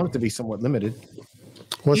collectible. You want it to be somewhat limited.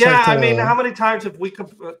 I mean, how many times have we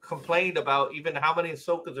complained about even how many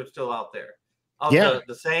Ahsokas are still out there?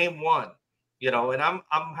 The same one. And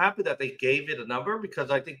I'm happy that they gave it a number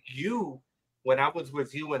because I think when I was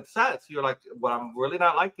with you and Seth, you're like, what I'm really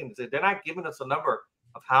not liking is that they're not giving us a number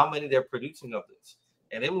of how many they're producing of this.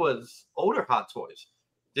 And it was older Hot Toys.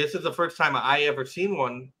 This is the first time I ever seen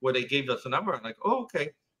one where they gave us a number. I'm like, oh,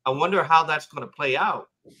 okay. I wonder how that's going to play out.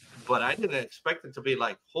 But I didn't expect it to be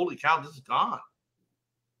like, holy cow, this is gone.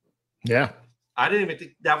 Yeah. I didn't even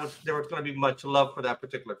think there was going to be much love for that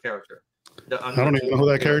particular character. I don't even know who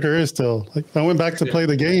that character is still. Like, I went back to play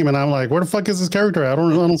the game and I'm like, where the fuck is this character? I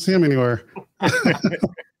don't see him anywhere.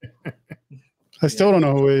 I still don't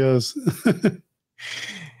know who he is.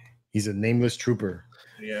 He's a nameless trooper.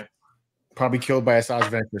 Yeah. Probably killed by Asajj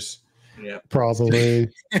Ventress. Yeah, probably.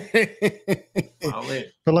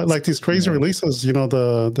 But like these crazy releases, you know,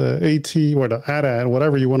 the AT or the AT-AT,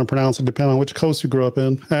 whatever you want to pronounce it, depending on which coast you grew up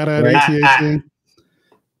in. AT-AT, Right. AT-AT.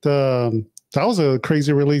 That was a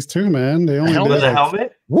crazy release too, man. They only with did the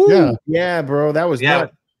helmet. Woo! Yeah. Yeah, bro, that was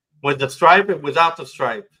nuts. With the stripe and without the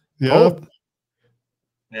stripe. Yep. Oh.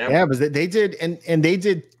 Yep. Yeah, but they did, and they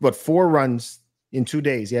did what 4 runs in 2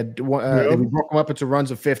 days. We broke them up into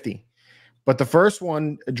runs of 50, but the first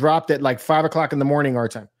one dropped at like 5 o'clock in the morning our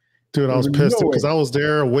time. Dude, I was pissed because I was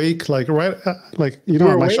there awake, like right, like you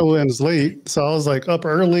know, my show ends late, so I was like up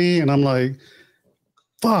early, and I'm like,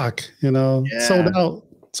 "Fuck," you know,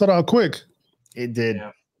 sold out quick. It did.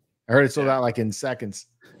 Yeah. I heard it sold out like in seconds.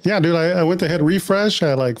 Yeah, dude, I went to hit refresh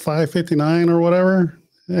at like 5:59 or whatever,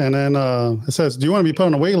 and then it says, "Do you want to be put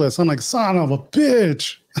on a wait list?" I'm like, "Son of a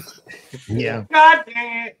bitch!" Yeah. God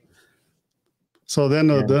damn it. So then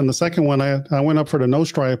the second one, I went up for the no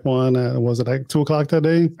stripe one. Was it like 2 o'clock that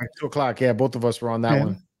day? Like 2 o'clock. Yeah, both of us were on that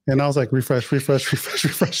one. And I was like, refresh.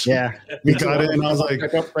 Yeah. We got it, and I was like,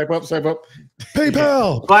 swipe up.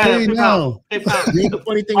 PayPal. Pay now. PayPal. The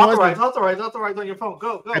funny thing authorize on your phone.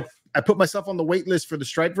 Go. I put myself on the wait list for the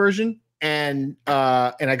stripe version, and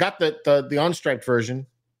I got the unstriped version.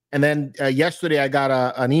 And then yesterday I got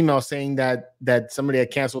an email saying that somebody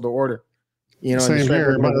had canceled the order. You know, same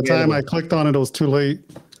here. By the time I clicked on it, it was too late.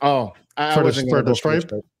 Oh, for the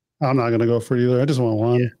stripe. I'm not gonna go for either. I just want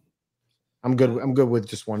one. Yeah. I'm good with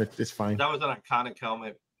just one. It's fine. That was an iconic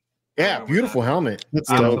helmet. Yeah, beautiful helmet. It's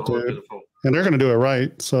dope, dude. Beautiful. And they're gonna do it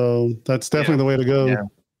right. So that's definitely the way to go.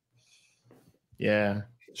 Yeah.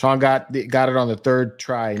 Sean got it on the 3rd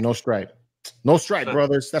try. No stripe. No stripe,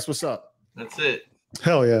 brothers. That's what's up. That's it.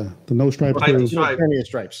 Hell yeah. The no stripe. Plenty of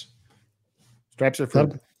stripes. Stripes are for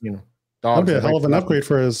dogs. That'd be a hell of an upgrade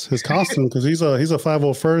for his costume because he's a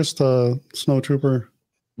 501st snow trooper.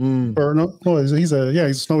 Or no, he's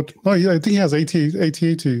a snow. Oh, yeah, I think he has AT.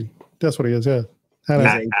 That's what he is. Yeah, an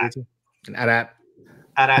AT-AT.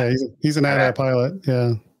 Yeah, he's an AT-AT pilot.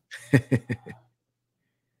 Yeah.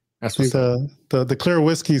 That's the clear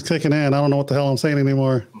whiskey's kicking in. I don't know what the hell I'm saying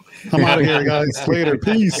anymore. I'm out of here, guys. Later,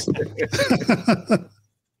 peace.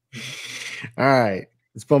 All right,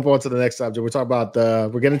 let's bump on to the next subject. We're talking about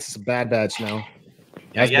we're getting into some Bad Batch now.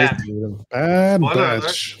 Bad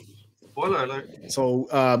Batch. Spoiler alert. So,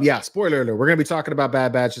 spoiler alert. We're going to be talking about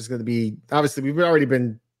Bad Batch. It's going to be, obviously, we've already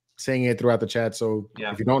been saying it throughout the chat. So,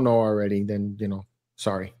 if you don't know already, then,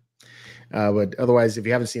 sorry. But otherwise, if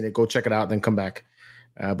you haven't seen it, go check it out, then come back.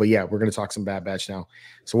 But yeah, we're going to talk some Bad Batch now.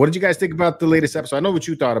 So, what did you guys think about the latest episode? I know what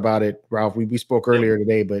you thought about it, Ralph. We spoke earlier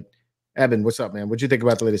today, but Evan, what's up, man? What did you think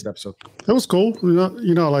about the latest episode? It was cool.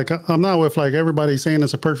 Like I'm not with like everybody saying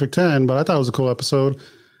it's a perfect 10, but I thought it was a cool episode.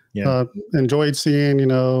 Yeah, enjoyed seeing.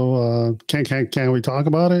 Can we talk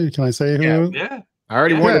about it? Can I say who? Yeah. I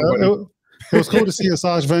already wanted. It was cool to see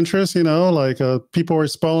Asajj Ventress. People were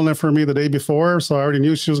spoiling it for me the day before, so I already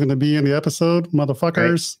knew she was going to be in the episode.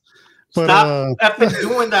 Motherfuckers! Right. But stop effing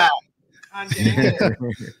doing that.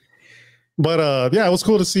 But it was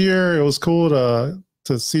cool to see her. It was cool to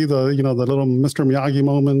see the little Mr. Miyagi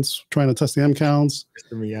moments, trying to test the M counts.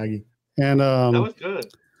 Mr. Miyagi. And that was good.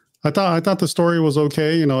 I thought the story was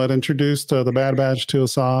okay. It introduced the Bad Batch to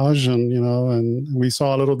Asajj, and we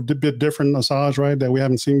saw a little bit different Asajj, right, that we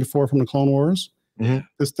haven't seen before from the Clone Wars. Mm-hmm.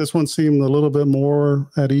 This one seemed a little bit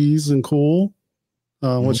more at ease and cool.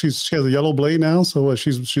 She has a yellow blade now, so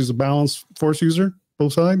she's a balanced Force user,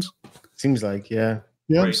 both sides. Seems like, yeah.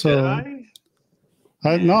 Yeah. So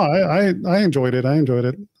I enjoyed it.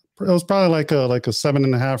 It was probably like a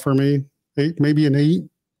 7.5 for me, 8, maybe an 8.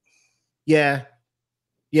 Yeah.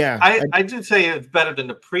 Yeah, I did say it's better than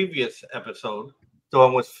the previous episode, the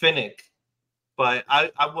one with Finnick, but I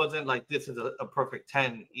wasn't like this is a perfect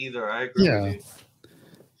 10 either. I agree with you.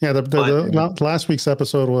 Yeah, the last week's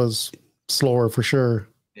episode was slower for sure.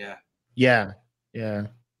 Yeah.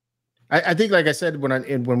 I think, like I said,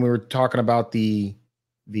 when we were talking about we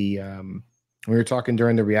were talking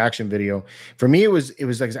during the reaction video, for me it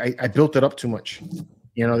was like I built it up too much.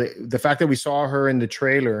 The fact that we saw her in the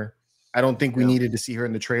trailer. I don't think we needed to see her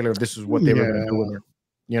in the trailer if this is what they were going to do with her,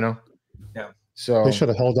 Yeah. So they should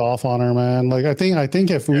have held off on her, man. Like I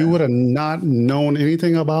think if we would have not known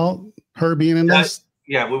anything about her being in this,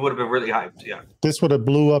 we would have been really hyped. Yeah. This would have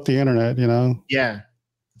blew up the internet, Yeah.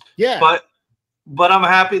 But I'm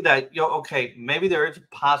happy that maybe there is a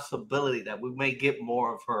possibility that we may get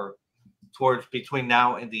more of her towards between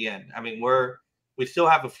now and the end. I mean, we still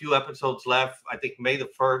have a few episodes left. I think May the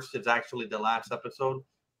 1st is actually the last episode.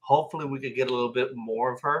 Hopefully we could get a little bit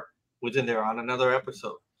more of her within there on another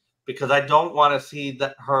episode, because I don't want to see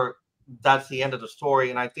that's the end of the story.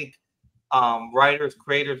 And I think writers,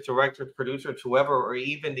 creators, directors, producers, whoever, or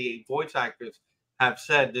even the voice actors have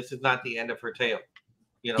said this is not the end of her tale.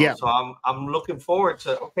 You know, Yeah. so I'm looking forward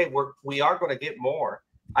to, okay, we are going to get more.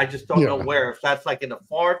 I just don't know where, if that's like in the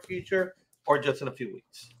far future or just in a few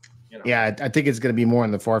weeks. You know? Yeah, I think it's going to be more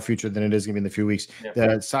in the far future than it is going to be in the few weeks.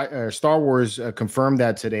 Yeah. Star Wars confirmed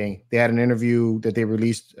that today. They had an interview that they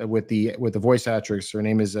released with the voice actress. Her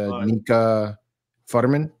name is Nika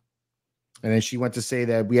Futterman. And then she went to say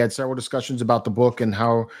that we had several discussions about the book and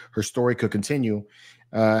how her story could continue.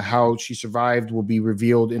 How she survived will be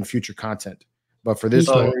revealed in future content. But for this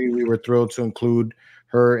story, we were thrilled to include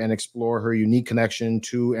her and explore her unique connection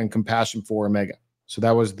to and compassion for Omega. So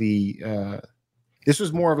that was this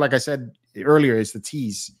was more of, like I said earlier, it's the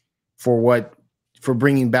tease for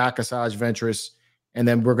bringing back Asajj Ventress. And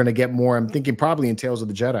then we're going to get more. I'm thinking probably in Tales of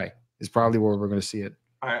the Jedi is probably where we're going to see it.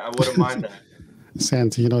 I wouldn't mind that.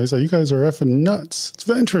 Santino, he's like, you guys are effing nuts. It's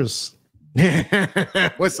Ventress.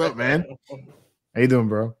 What's up, man? How you doing,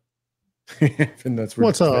 bro?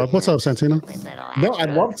 What's up, Santino? No, I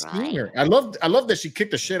loved seeing her. I love that she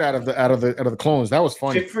kicked the shit out of the clones. That was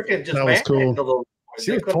funny. That was cool.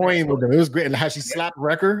 She was toying with them. It was great, and how she slapped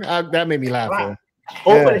Wrecker, that made me laugh. Wow.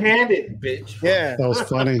 Open-handed, bitch. Yeah, that was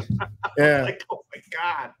funny. Yeah. Like, oh my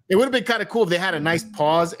god. It would have been kind of cool if they had a nice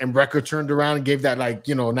pause and Wrecker turned around and gave that, like,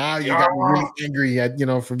 you know, now you got me really angry at, you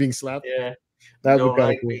know, for being slapped. Yeah. That would be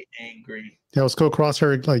kind of cool. Angry. Yeah, it was cool.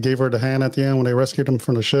 Crosshair like gave her the hand at the end when they rescued him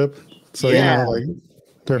from the ship. So you know, like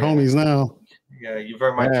they're homies now. Yeah, you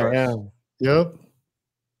very much. Yeah. Yep.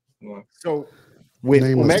 So with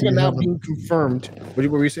Omega now being confirmed, what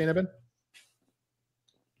were you saying, Evan?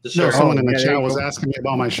 No, someone in the chat was asking me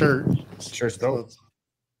about my shirt. Shirt's dope.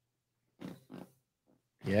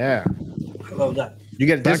 Yeah. I love that. You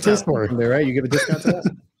get a discount from there, right? You get a discount to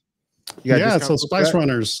that? Yeah, so Spice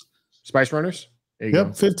Runners. Spice Runners? There you go.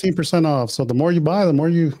 15% off. So the more you buy, the more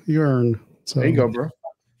you earn. So there you go, bro.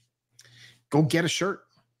 Go get a shirt.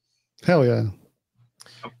 Hell yeah.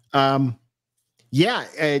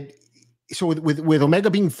 So with Omega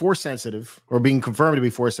being force sensitive, or being confirmed to be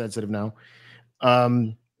force sensitive now,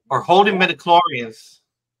 or holding midichlorians,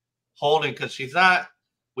 because she's not.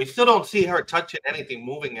 We still don't see her touching anything,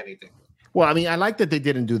 moving anything. Well, I mean, I like that they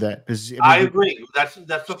didn't do that, because I agree. That's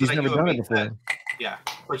something she's that never done it before. Said. Yeah,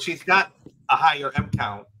 but she's got a higher M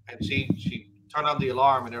count, and she turned on the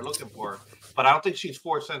alarm, and they're looking for her. But I don't think she's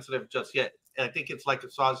force sensitive just yet. And I think it's like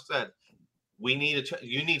Asajj said, you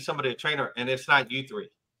need somebody to train her, and it's not you three.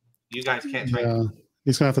 You guys can't train her.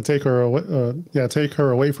 He's gonna have to take her away. Take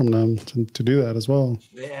her away from them to do that as well.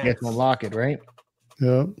 Yeah, you have to unlock it, right?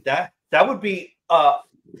 Yeah. That would be a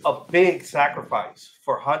big sacrifice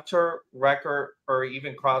for Hunter, Wrecker, or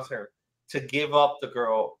even Crosshair to give up the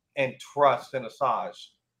girl and trust in Asajj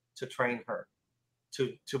to train her,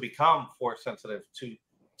 to become force sensitive,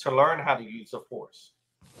 to learn how to use the force.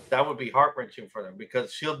 That would be heart-wrenching for them,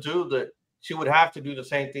 because she would have to do the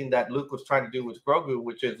same thing that Luke was trying to do with Grogu,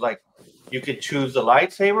 which is like, you could choose the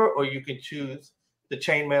lightsaber or you can choose the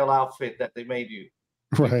chainmail outfit that they made you.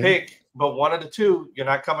 Right. You pick, but one of the two, you're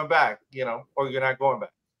not coming back, or you're not going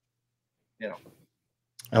back.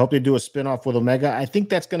 I hope they do a spin-off with Omega. I think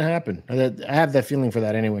that's going to happen. I have that feeling for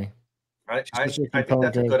that anyway. I think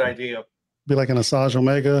that's a good idea. Be like an Asajj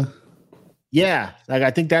Omega. Yeah, like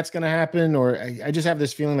I think that's going to happen, or I just have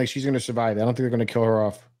this feeling like she's going to survive. I don't think they're going to kill her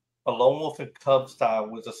off. A lone wolf and cub style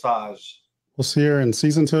with Asajj. We'll see her in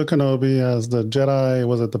season 2 of Kenobi as the Jedi.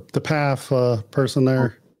 Was it the Path person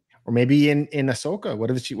there? Or maybe in Ahsoka.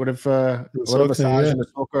 What if Asajj and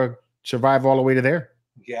Ahsoka survive all the way to there?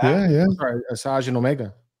 Yeah. Sorry, Asajj and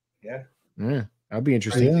Omega. Yeah, that'd be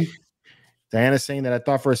interesting. Diana's saying that I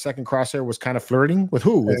thought for a second Crosshair was kind of flirting with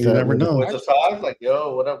who? You never know. With Asajj, like,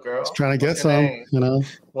 yo, what up, girl? He's trying to get some,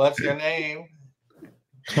 What's your name?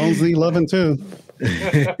 Clones Z loving too.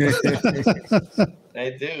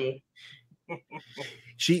 They do.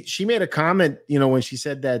 She made a comment, when she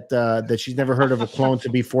said that she's never heard of a clone to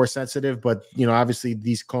be force sensitive, but obviously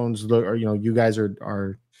these clones are, you guys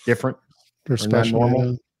are different. They're special, not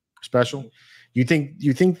normal, special. You think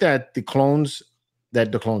that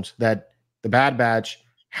the Bad Batch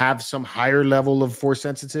have some higher level of force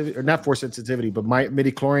sensitivity, or not force sensitivity, but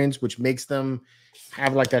midichlorians, which makes them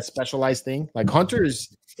have like that specialized thing? Like Hunter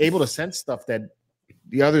is able to sense stuff that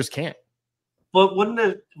the others can't. But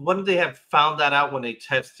wouldn't they have found that out when they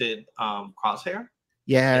tested Crosshair?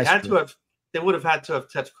 Yeah, they would have had to have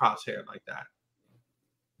tested Crosshair like that.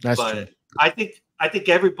 That's true. I think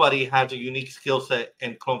everybody has a unique skill set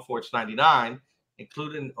in Clone Force 99,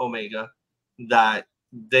 including Omega, that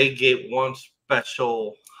they get one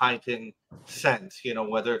special heightened sense.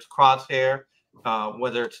 Whether it's Crosshair,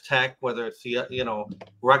 whether it's tech, whether it's the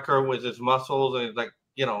Wrecker with his muscles and like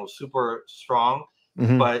super strong.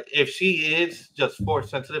 Mhm. But if she is just force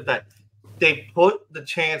sensitive, that they put the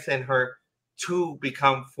chance in her to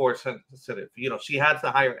become force sensitive. She has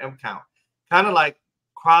the higher M count, kind of like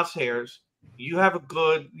Crosshairs. You have a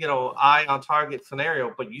good eye on target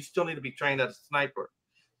scenario, but you still need to be trained as a sniper.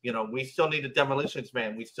 We still need a demolitions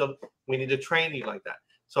man. We need to train you like that.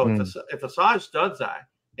 So if Asajj does that,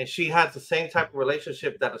 and she has the same type of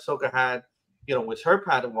relationship that Ahsoka had, with her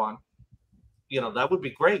Padawan, that would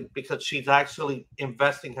be great because she's actually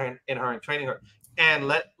investing in her and training her.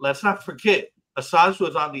 And let's not forget, Asajj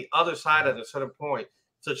was on the other side at a certain point,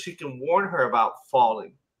 so she can warn her about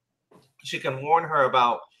falling. She can warn her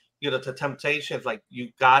about the temptations. Like,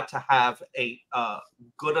 you got to have a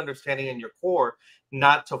good understanding in your core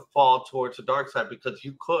not to fall towards the dark side, because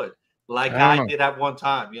you could, like I did at one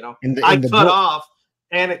time. I cut off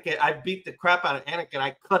Anakin. I beat the crap out of Anakin.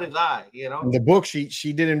 I cut his eye. In the book,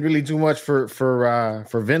 she didn't really do much for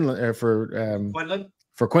Vinland, Quinlan.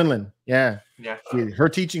 For Quinlan. Yeah. Her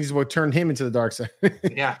teachings is what turned him into the dark side.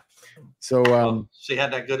 Yeah. So she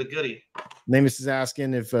had that goody. Namus is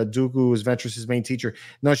asking if Dooku was Ventress's main teacher.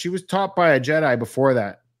 No, she was taught by a Jedi before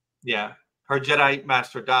that. Yeah, her Jedi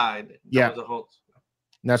master died. That was a whole...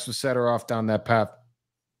 And that's what set her off down that path.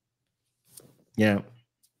 Yeah.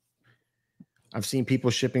 I've seen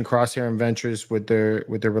people shipping Crosshair and Ventress with their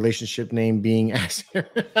relationship name being Asshair.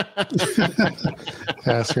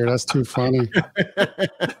 Asshair, that's too funny.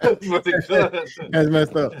 That's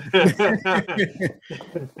messed up.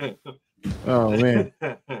 Oh man.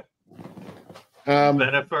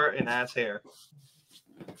 Bennifer and Asshair.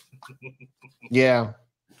 Yeah.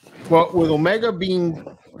 Well, with Omega being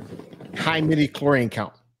high midi-chlorian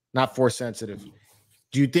count, not force sensitive,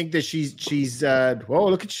 do you think that she's oh,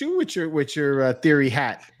 look at you with your theory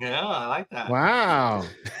hat? Yeah, I like that. Wow.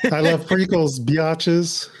 I love prequels,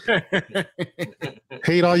 biatches.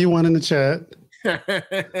 Hate all you want in the chat.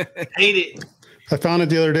 Hate it. I found it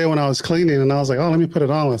the other day when I was cleaning, and I was like, oh, let me put it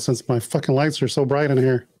on since my fucking lights are so bright in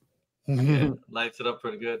here. Yeah, lights it up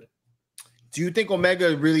pretty good. Do you think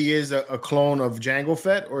Omega really is a clone of Jango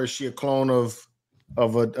Fett, or is she a clone of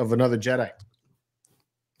another Jedi?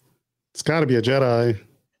 It's got to be a Jedi.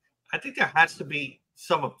 I think there has to be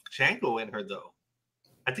some of Jango in her, though.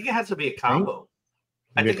 I think it has to be a combo.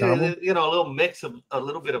 I think a little mix of a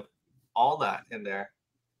little bit of all that in there.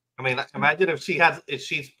 I mean, imagine if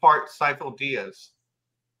she's part Sifo Dyas,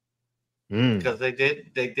 because they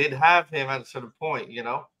did have him at a certain point.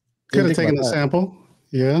 Could have taken the sample.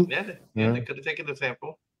 Yeah, they could have taken the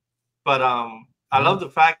sample. But I love the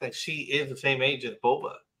fact that she is the same age as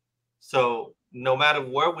Boba. So no matter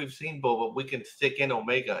where we've seen Boba, we can stick in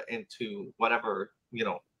Omega into whatever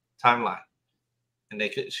timeline, and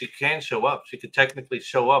she can show up. She could technically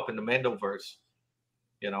show up in the Mandoverse,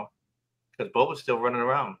 because Boba's still running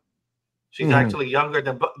around. She's actually younger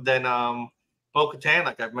than Bo-Katan,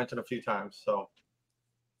 like I've mentioned a few times. So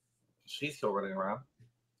she's still running around.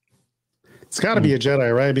 It's got to be a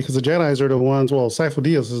Jedi, right? Because the Jedis are the ones. Well, Sifo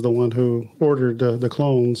Dyas is the one who ordered the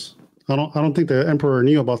clones. I don't think the Emperor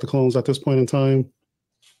knew about the clones at this point in time.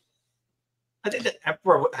 I think the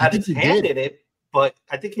Emperor had his hand in it, but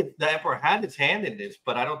I think the Emperor had his hand in this,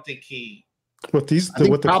 but I don't think he. With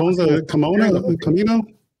the clones of Camino?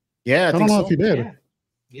 Yeah, I don't know if he did.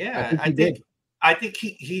 Yeah, I think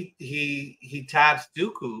he tasked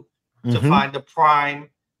Dooku to find the prime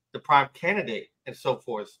candidate and so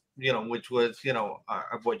forth. Which was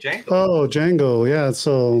our boy Jango. Oh, Jango, yeah.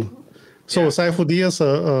 So was Sifo Dyas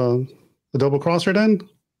a double crosser then?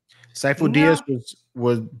 Sifo Dyas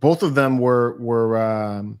was both of them were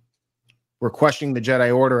questioning the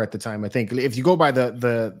Jedi Order at the time. I think if you go by the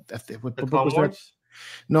book was that?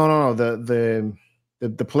 No, the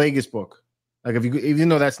Plagueis book. Like even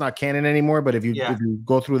though that's not canon anymore, but if you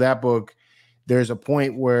go through that book, there's a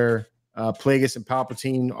point where Plagueis and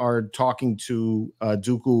Palpatine are talking to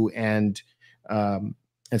Dooku and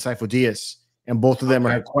Sifo Dyas, and both of them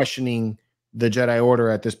are questioning the Jedi Order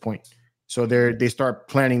at this point. So they start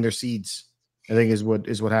planting their seeds. I think is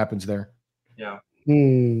what happens there. Yeah.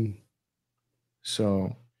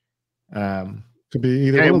 So could be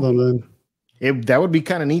either one of them then. That would be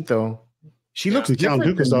kind of neat though. She looks different.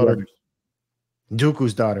 Dooku's daughter.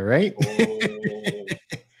 Dooku's daughter, right?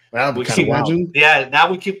 Now we keep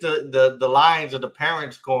the lines of the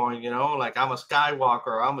parents going, like I'm a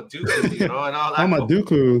Skywalker, I'm a Dooku, and all that. I'm a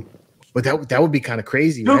Dooku. But that would be kind of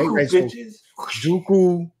crazy, Dooku, right? Bitches. So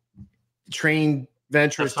Dooku trained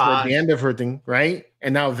Ventress toward the end of her thing, right?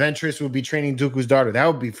 And now Ventress would be training Dooku's daughter. That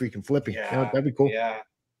would be freaking flipping. Yeah, that'd be cool. Yeah.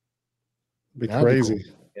 Be crazy. Be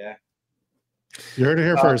cool. Yeah. You heard it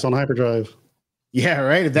here first on Hyperdrive. Yeah,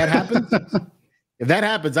 right. If that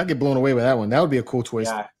happens, I get blown away with that one. That would be a cool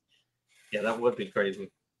twist. Yeah, that would be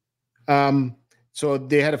crazy. So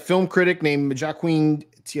they had a film critic named Joaquin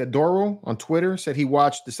Teodoro on Twitter said he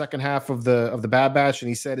watched the second half of the Bad Batch and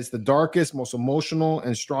he said it's the darkest, most emotional,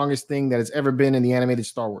 and strongest thing that has ever been in the animated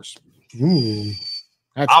Star Wars. Ooh.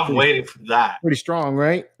 I'm waiting for that. Pretty strong,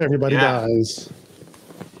 right? Everybody dies.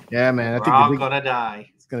 Yeah, man. We're all gonna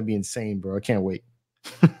die. It's gonna be insane, bro. I can't wait.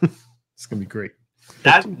 It's gonna be great.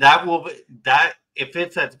 That will be that if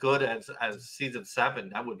it's as good as season 7,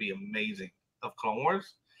 that would be amazing of Clone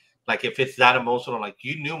Wars. Like if it's that emotional, like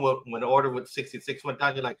you knew when Order 66 went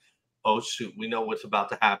down, you're like, oh shoot, we know what's about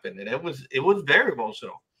to happen, and it was very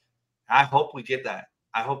emotional. I hope we get that.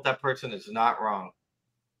 I hope that person is not wrong.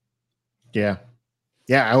 Yeah,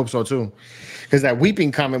 I hope so too. Because that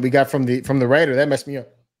weeping comment we got from the writer that messed me up.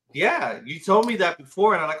 Yeah, you told me that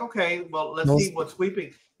before, and I'm like, okay, well, let's see what's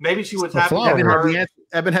weeping. Maybe she was happy.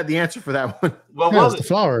 Eben had the answer for that one. What was it?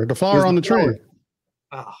 The flower on the tree.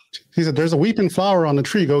 Oh. He said, "There's a weeping flower on the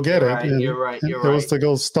tree. Go get it." You're right. It was to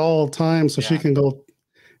go stall time so she can go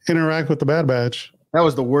interact with the Bad Batch. That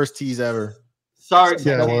was the worst tease ever. Sorry,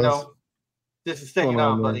 this is sticking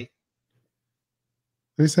out, buddy.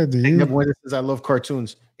 He said, "Do you?" I love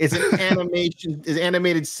cartoons. It's an animation. It's an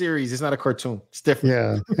animated series. It's not a cartoon. It's different.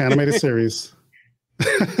 Yeah, animated series.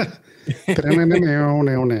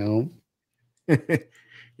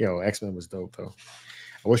 Yo, X-Men was dope though.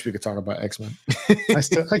 I wish we could talk about X-Men.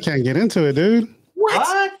 I can't get into it, dude. What?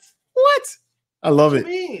 I love it.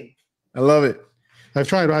 I love it. I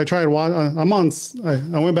tried. I'm on.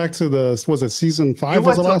 I went back to was it season 5?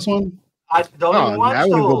 Was the last one? I don't even watch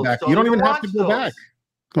those. Go back. You don't even have to go back.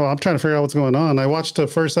 Well, I'm trying to figure out what's going on. I watched the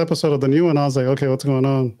first episode of the new one. I was like, okay, what's going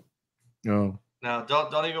on? No. No,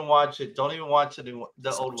 don't even watch it. Don't even watch the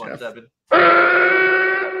old one, Devin.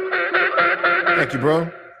 Thank you, bro.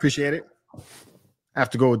 Appreciate it. I have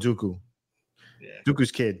to go with Dooku. Yeah.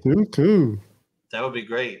 Dooku's kid. Dooku. That would be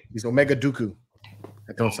great. He's Omega Dooku.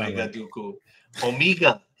 That don't sound right. Dooku.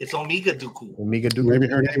 Omega. It's Omega Dooku. Omega Dooku. Maybe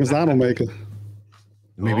her name is not Omega.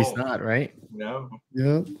 Maybe it's not, right? No.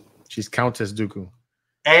 Yeah. She's Countess Dooku.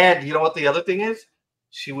 And you know what the other thing is?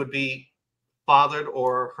 She would be fathered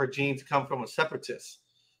or her genes come from a separatist,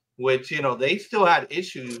 which, they still had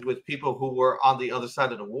issues with people who were on the other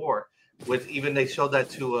side of the war. With even they showed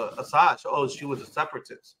that to Asajj. Oh, she was a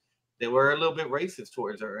separatist. They were a little bit racist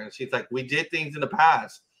towards her. And she's like, we did things in the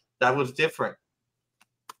past that was different.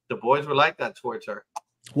 The boys were like that towards her.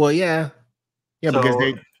 Well, yeah. Yeah, so, because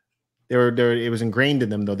they were it was ingrained in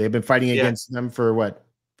them, though. They've been fighting against them for what?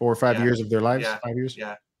 4 or 5 years of their lives? 5 years?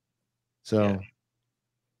 Yeah. So,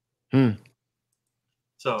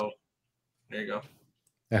 So, there you go.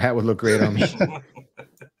 That hat would look great on me.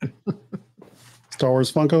 Star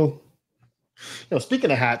Wars Funko.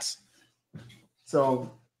 Speaking of hats,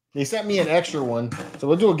 so they sent me an extra one. So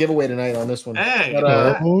we'll do a giveaway tonight on this one. Hey.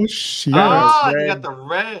 Oh, shit. Oh, you got the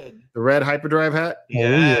red. The red Hyperdrive hat. Yeah. Oh,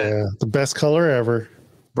 yeah. The best color ever.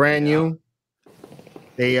 Brand new.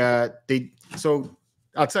 So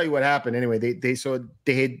I'll tell you what happened. Anyway, they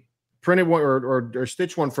had printed one or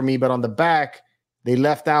stitched one for me, but on the back they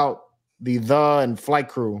left out the and flight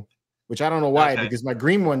crew, which I don't know why, because my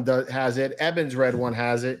green one has it. Eben's red one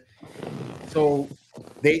has it. So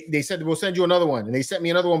they said we'll send you another one, and they sent me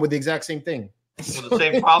another one with the exact same thing. With the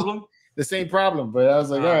same problem. The same problem, but I was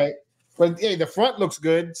like, all right. But hey, the front looks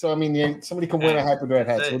good, so I mean, somebody can win a Hyperdrive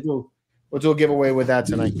hat. So we'll do a giveaway with that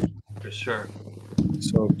tonight for sure.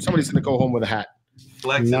 So somebody's gonna go home with a hat.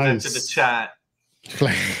 Flex is into the chat.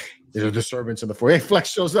 There's a disturbance in the foyer. Hey, Flex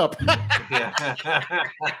shows up. Yeah.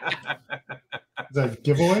 Is that a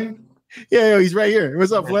giveaway? Yeah, he's right here.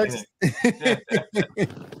 What's up, Flex?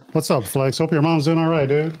 What's up, Flex? Hope your mom's doing all right,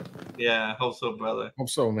 dude. Yeah, hope so, brother. Hope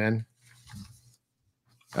so, man.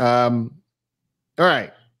 All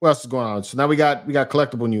right. What else is going on? So now we got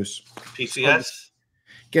collectible news. PCS. So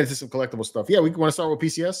get into some collectible stuff. Yeah, we want to start with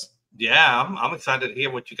PCS. Yeah, I'm excited to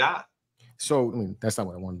hear what you got. So I mean, that's not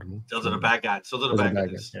what I wanted to do. Those are the bad guys. Those are the bad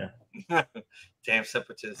guys. Yeah. Damn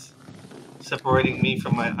separatists. Separating me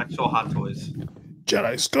from my actual Hot Toys.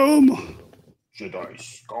 Jedi scum. Jedi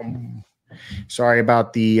scum. Sorry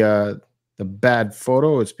about the bad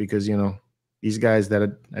photo. It's because these guys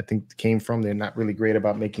that I think came from, they're not really great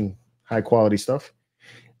about making high quality stuff.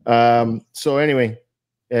 So anyway,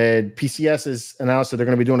 PCS has announced that they're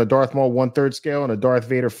going to be doing a Darth Maul 1/3 scale and a Darth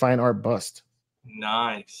Vader fine art bust.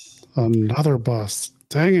 Nice. Another bust.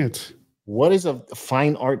 Dang it. What is a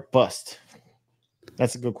fine art bust?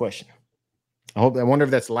 That's a good question. I wonder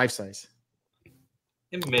if that's life size.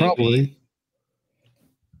 It may Probably.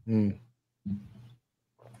 be.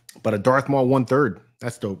 But a Darth Maul 1/3.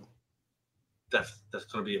 That's dope. That's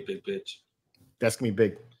gonna be a big bitch. That's gonna be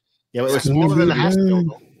big. Yeah, it was smaller than the half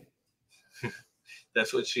scale.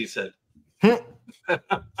 That's what she said.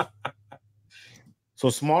 So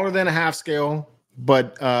smaller than a half scale,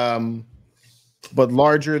 but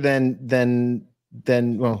larger than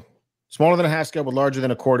well, smaller than a half scale, but larger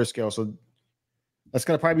than a quarter scale. So that's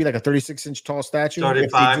gonna probably be like a 36-inch tall statue.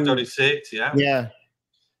 35, 36, yeah. Yeah.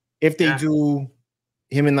 If they do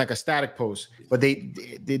him in like a static pose. But they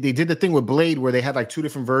did the thing with Blade where they had like two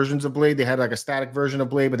different versions of Blade. They had like a static version of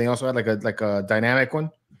Blade, but they also had like a dynamic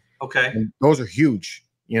one. Okay. And those are huge,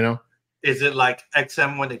 you know. Is it like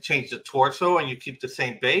XM when they change the torso and you keep the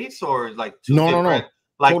same base, or like two no, different,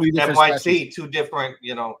 like totally different NYC, statues. Two different,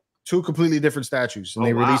 you know, two completely different statues, and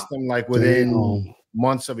they released them like within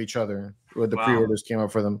months of each other. Where the pre-orders came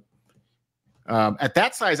up for them. At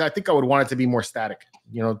that size, I think I would want it to be more static.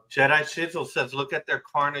 You know, Jedi Shizzle says, "Look at their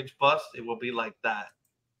Carnage bust; it will be like that."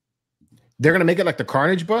 They're gonna make it like the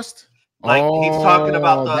Carnage bust. Like he's talking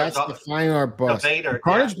about the fine art bust. The Vader, the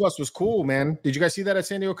Carnage bust was cool, man. Did you guys see that at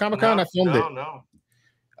San Diego Comic-Con? No, I filmed it.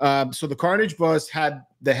 No. So the Carnage bust had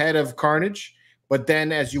the head of Carnage, but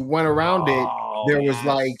then as you went around it, there was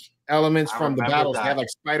like elements from the battles. They had like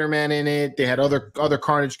Spider-Man in it. They had other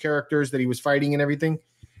Carnage characters that he was fighting and everything.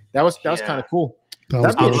 That was kind of cool. I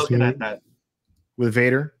was looking at that with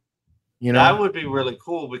Vader. You know, that would be really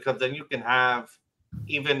cool because then you can have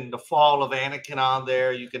even the fall of Anakin on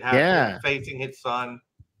there. You can have him facing his son.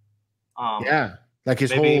 Like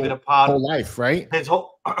his maybe even a pod, whole life, right? His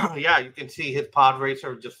whole you can see his pod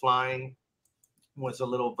racer just flying. Was a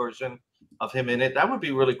little version of him in it. That would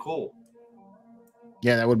be really cool.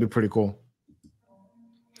 Yeah, that would be pretty cool.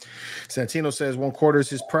 Santino says 1/4 is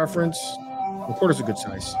his preference. 1/4 is a good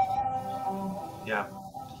size.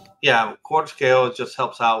 Yeah, quarter scale just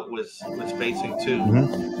helps out with spacing too.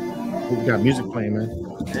 We got music playing, man.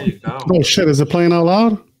 There you go. Oh shit, is it playing out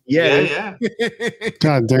loud? Yeah.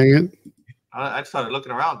 God dang it. I started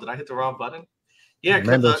looking around. Did I hit the wrong button? Yeah,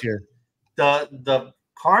 because the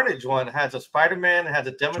Carnage one has a Spider-Man, it has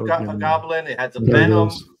a Goblin, it has a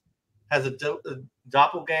Venom, has a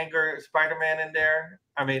Doppelganger Spider-Man in there.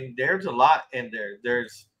 I mean, there's a lot in there.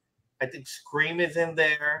 There's, I think Scream is in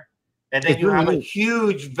there. And then you have a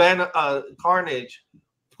huge Carnage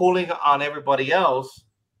pulling on everybody else.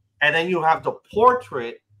 And then you have the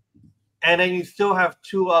portrait. And then you still have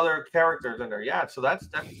two other characters in there. Yeah, so that's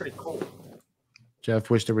pretty cool.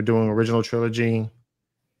 Jeff wished they were doing original trilogy.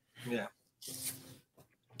 Yeah.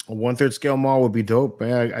 A 1/3 scale Maul would be dope.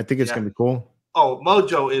 Man. I think it's gonna be cool. Oh,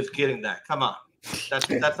 Mojo is getting that. Come on. That's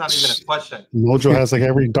not even a question. Mojo has like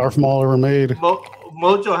every Darth Maul ever made.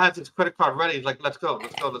 Mojo has his credit card ready. He's like, let's go.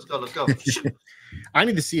 I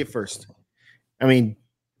need to see it first. I mean,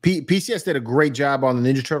 PCS did a great job on the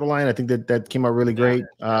Ninja Turtle line. I think that came out really great.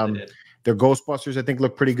 Their Ghostbusters, I think,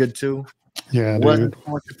 look pretty good too. Yeah, wasn't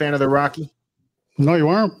a fan of the Rocky. No, you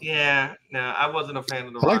weren't. Yeah, no, I wasn't a fan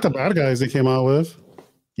of the Rocky. I like the bad guys they came out with.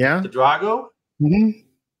 Yeah, the Drago.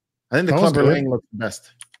 I think the Clever Lang looks the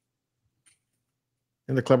best.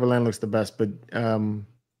 The Clever Land looks the best, but I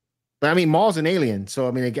mean, Maul's an alien, so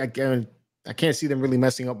I mean, I can't see them really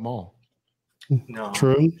messing up Maul. No,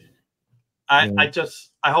 true. I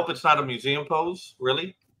hope it's not a museum pose.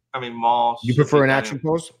 Really, I mean, Maul. You prefer an action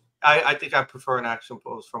pose? I think I prefer an action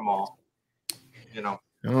pose for Maul. You know,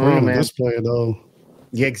 we're gonna display it though.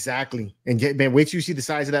 Yeah, exactly. And man, wait till you see the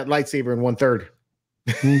size of that lightsaber in 1/3.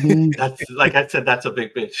 That's like I said, that's a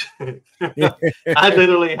big bitch. I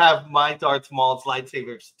literally have my Darth Maul's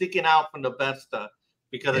lightsaber sticking out from the Besta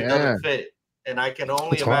because it doesn't fit, and I can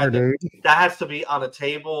only imagine that has to be on a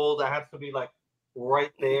table. That has to be like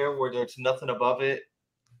right there where there's nothing above it,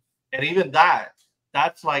 and even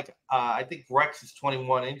that's like I think Rex is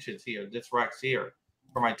 21 inches here. This Rex here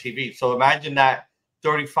for my TV. So imagine that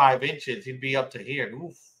 35 inches. He'd be up to here.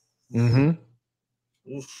 Oof.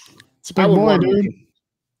 Oof. It's a big boy, dude.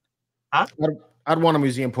 Huh? I'd want a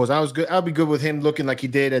museum pose. I'd be good with him looking like he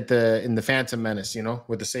did in the Phantom Menace, you know,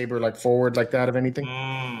 with the saber like forward like that, if anything.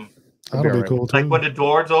 That'd be cool too. Like when the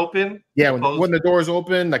doors open. Yeah, when the doors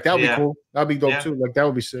open, like that would be cool. That'd be dope too. Like that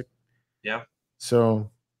would be sick. Yeah.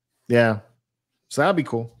 So, so that'd be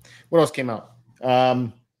cool. What else came out?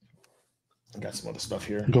 I got some other stuff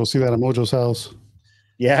here. Go see that at Mojo's house.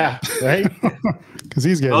 Yeah, right. Because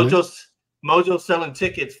he's getting Mojo's selling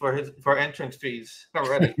tickets for entrance fees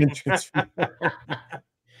already.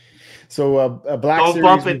 So Black Don't Series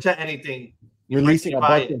bump into anything. Releasing a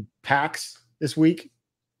bunch of packs this week.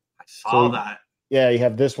 I saw that. Yeah, you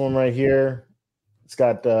have this one right here. It's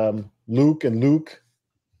got Luke and Luke.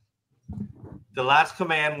 The Last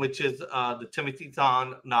Command, which is the Timothy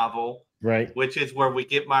Zahn novel, right? Which is where we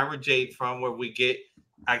get Myra Jade from, where we get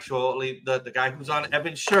actually the guy who's on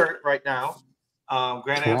Evan's shirt right now,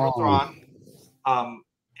 Grand Admiral Thrawn,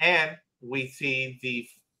 and we see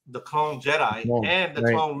the clone Jedi and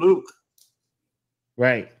the clone Luke.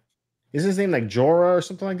 Right. Is his name like Jorah or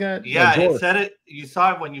something like that? Yeah, no, it said it. You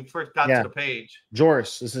saw it when you first got to the page.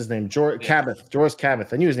 Joris is his name. Cabot. Joris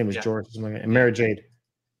Cabot. I knew his name was Joris. Or something like that. And Mara Jade.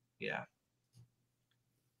 Yeah.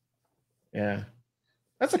 Yeah.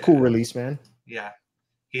 That's a cool release, man. Yeah.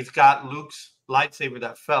 He's got Luke's lightsaber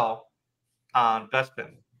that fell on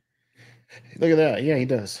Bespin. Look at that. Yeah, he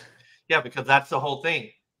does. Yeah, because that's the whole thing.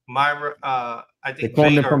 Myra, I think they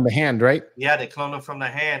cloned him from the hand, right? Yeah, they cloned him from the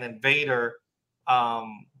hand, and Vader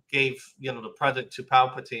gave the present to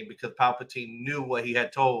Palpatine because Palpatine knew what he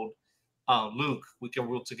had told Luke. We can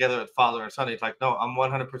rule together as father and son. He's like, no, I'm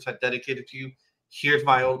 100% dedicated to you. Here's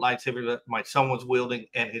my old lightsaber that my son was wielding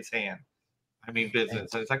in his hand. I mean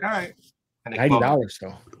business. And it's like, all right. And $90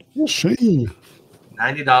 though. Shame.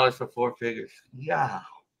 $90 for 4 figures. Yeah.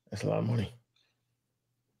 That's a lot of money.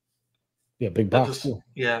 Yeah, big box.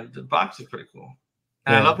 Yeah, the box is pretty cool.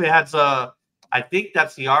 And I love it has I think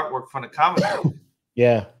that's the artwork from the comic book.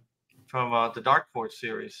 Yeah. From the Dark Force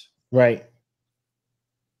series. Right.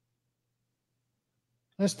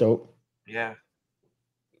 That's dope. Yeah.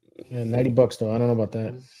 Yeah, $90 though. I don't know about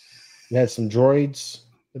that. You had some droids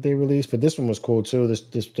that they released, but this one was cool too. This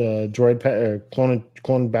droid pack,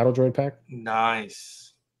 clone battle droid pack.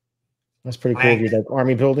 Nice. That's pretty cool. If you like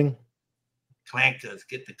army building. Clankers,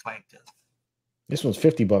 get the clankers. This one's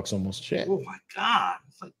 $50 almost. Shit. Oh my god!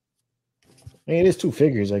 It's like, I mean, it is 2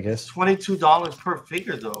 figures, I guess. $22 per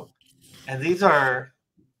figure though, and these are.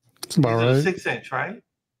 That's about right. 6-inch, right?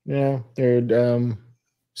 Yeah, they're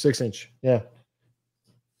 6-inch. Yeah.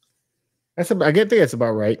 I think that's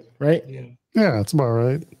about right, right? Yeah. Yeah, that's about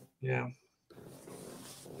right. Yeah.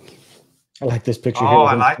 I like this picture. Oh,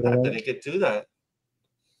 I like that. They could do that.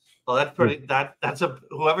 Well, that's pretty. That's a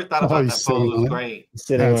whoever thought about that pose was great.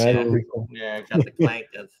 Yeah, got the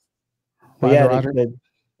clankers. Yeah,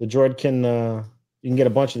 the droid can. You can get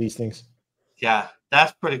a bunch of these things. Yeah,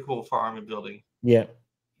 that's pretty cool for army building. Yeah.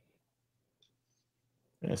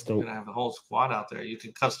 That's dope. You're gonna have a whole squad out there. You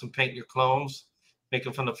can custom paint your clones, make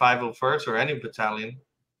them from the 501st or any battalion.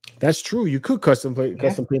 That's true. You could custom paint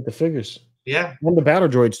the figures. Yeah. One of the battle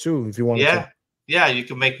droids too, if you want. Yeah. Yeah, you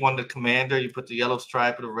can make one the commander. You put the yellow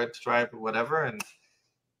stripe or the red stripe or whatever, and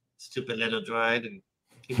stupid little droid, and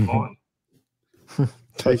keep going.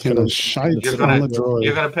 Taking a shite on the droid.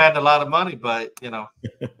 You're gonna spend a lot of money, but you know.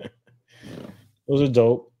 Those are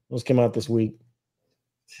dope. Those came out this week.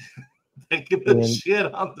 Taking the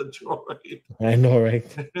shit on the droid. I know, right?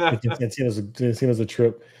 Cantina's a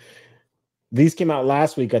trip. These came out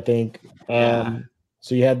last week, I think.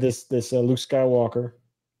 So you had this Luke Skywalker.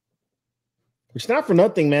 Which, not for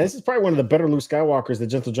nothing, man. This is probably one of the better Luke Skywalkers that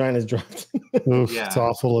Gentle Giant has dropped. Oof, it's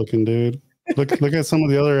awful looking, dude. Look at some of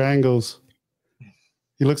the other angles.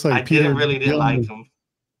 He looks like Peter. I didn't like him.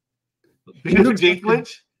 Peter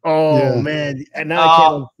Dinklage? Oh man! And now I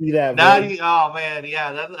can't see that. Oh man,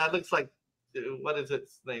 yeah, that looks like what is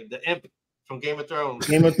its name? The imp from Game of Thrones.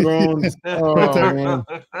 Game of Thrones. Oh man,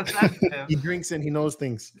 he drinks and he knows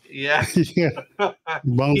things. Yeah, yeah.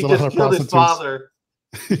 He just killed his father.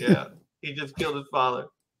 Yeah. He just killed his father.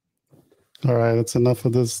 All right, that's enough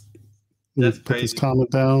of this. That's put crazy. This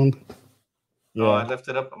comment down. Yeah. Oh, I left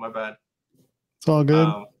it up. My bad. It's all good.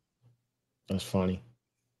 That's funny.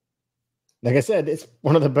 Like I said, it's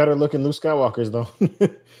one of the better looking Luke Skywalkers, though.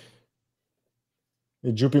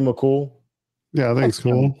 The Droopy McCool. Yeah, I think it's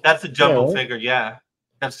cool. That's a jumbo figure. Yeah,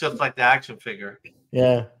 that's just like the action figure.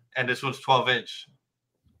 Yeah. And this one's 12-inch.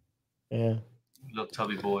 Yeah. Little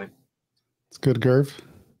tubby boy. It's good, Gerv.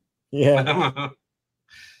 Yeah.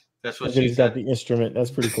 That's what he's got the instrument. That's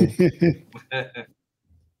pretty cool.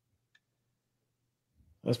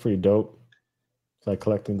 That's pretty dope. It's like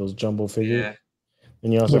collecting those jumbo figures. Yeah.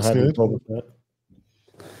 And you also have the Boba Fett.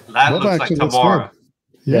 That looks like Tamora.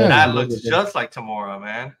 Yeah. That looks just like Tamora,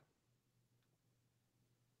 man.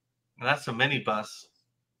 And that's a mini bus.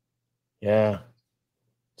 Yeah.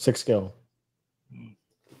 6 scale.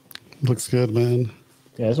 Looks good, man.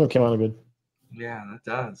 Yeah, this one came out good. Yeah, that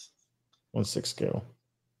does. 1/6 scale.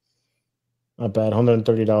 Not bad.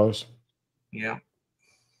 $130. Yeah.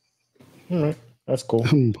 All right. That's cool.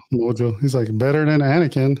 Mojo. He's like better than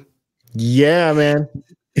Anakin. Yeah, man.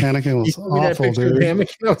 Anakin was awful, dude.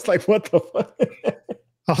 Anakin, I was like, what the fuck?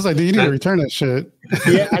 I was like, dude, you need to return that shit.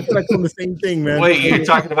 Yeah, I feel like I'm the same thing, man. Wait, you're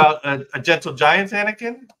talking about a Gentle Giants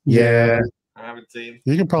Anakin? Yeah. I haven't seen.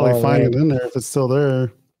 You can probably find it in there if it's still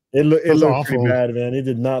there. It was looked pretty awful. bad, man. It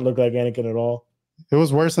did not look like Anakin at all. It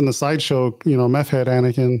was worse than the sideshow, meth head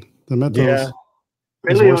Anakin. The Mythos. Yeah.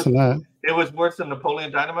 It was Really, worse than that. It was worse than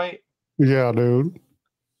Napoleon Dynamite. Yeah, dude.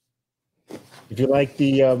 If you like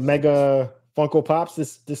the Mega Funko Pops,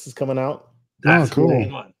 this is coming out. That's cool. a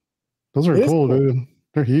good one. Those are It is cool, cool. dude.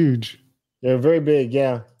 They're huge. They're very big,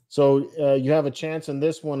 yeah. So you have a chance in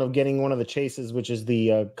this one of getting one of the chases, which is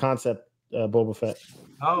the concept Boba Fett.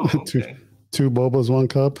 Oh, okay. Two Bobas, one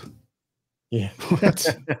cup. Yeah.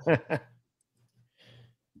 What?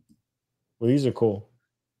 Well, these are cool.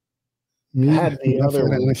 Me, I had the Meth other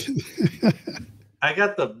head one. Anakin. I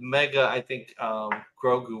got the Mega, I think,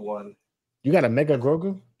 Grogu one. You got a Mega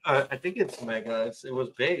Grogu? I think it's Mega. It was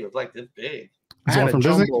big. It was like this big. I Is had one a from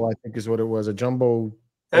Disney? jumbo, I think is what it was. A jumbo.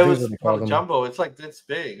 I It think was what they call from them. Jumbo. It's like this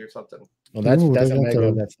big or something. Well, that's Ooh, a they got Mega.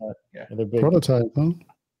 the That's not. Yeah. They're big. Prototype, huh?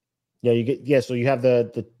 Yeah, you get. So you have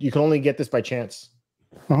the. You can only get this by chance.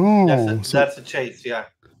 Oh, That's a chase. Yeah.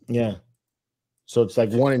 Yeah. So it's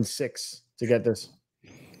like 1 in 6 to get this.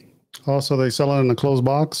 also they sell it in a closed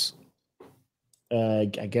box. I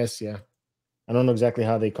guess, yeah. I don't know exactly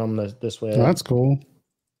how they come this way. That's cool.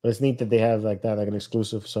 But it's neat that they have like that, like an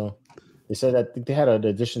exclusive. So they said that I think they had an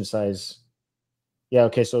edition size. Yeah,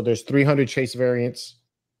 okay. So there's 300 chase variants,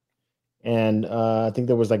 and I think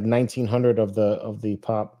there was like 1,900 of the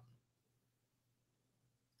pop.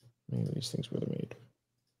 Maybe these things were made.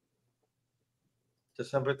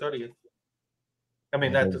 December 30th. I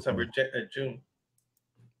mean, not December, June.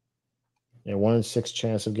 Yeah, 1 in 6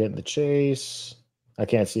 chance of getting the chase. I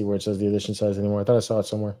can't see where it says the edition size anymore. I thought I saw it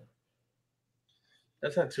somewhere.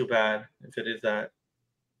 That's not too bad if it is that.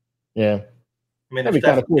 Yeah. I mean, That'd be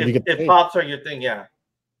kinda cool if you get the if chase. pops are your thing, yeah.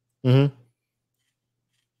 Mm-hmm.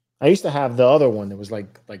 I used to have the other one that was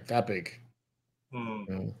like that big.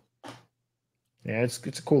 Yeah, it's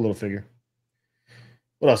a cool little figure.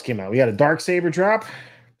 What else came out? We had a Darksaber drop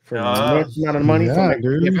for a nice amount of money from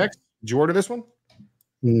dude. FX. Did you order this one?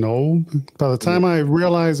 No. By the time I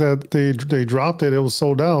realized that they dropped it, it was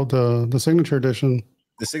sold out. The signature edition.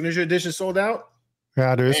 The signature edition sold out?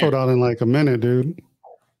 Yeah, dude, it sold out in like a minute, dude.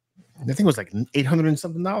 I think it was like $800 and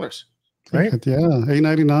something, right? Yeah,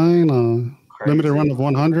 $8.99. Limited run of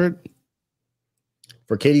 100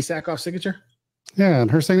 for Katie Sackhoff's signature. Yeah,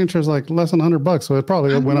 and her signature is like less than $100, so it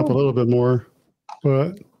probably went up a little bit more,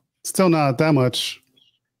 but still not that much.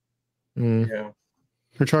 Yeah,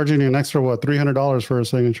 they're charging you an extra $300 for a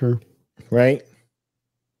signature, right?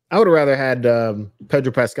 I would have rather had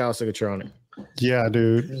Pedro Pascal's signature on it. Yeah,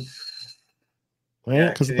 dude.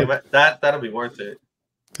 Yeah, that'll be worth it.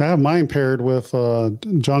 I have mine paired with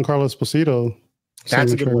Giancarlo Esposito.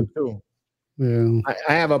 That's signature. a good one too. Yeah,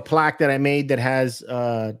 I have a plaque that I made that has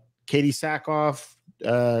Katie Sackhoff,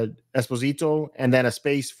 Esposito, and then a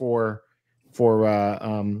space for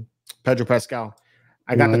Pedro Pascal.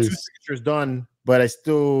 I got the 2 signatures done, but I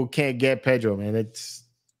still can't get Pedro, man. It's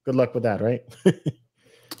good luck with that, right?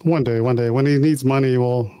 One day when he needs money,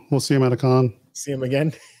 we'll see him at a con. See him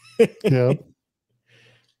again. Yeah.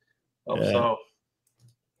 So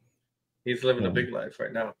he's living a big life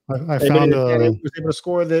right now. I found was able to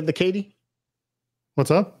score the Katie.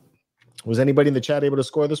 What's up? Was anybody in the chat able to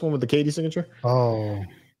score this one with the Katie signature? Oh,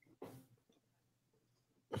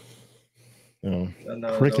 no,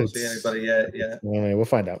 don't see anybody yet. Yeah, we'll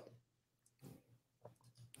find out.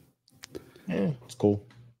 Yeah, it's cool.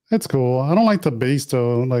 It's cool. I don't like the base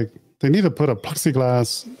though. Like they need to put a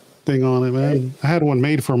plexiglass thing on it, man. Right. I had one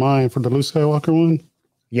made for mine for the Luke Skywalker one.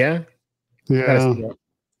 Yeah. Yeah.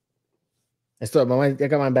 I got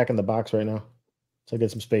mine back in the box right now, so I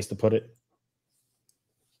get some space to put it.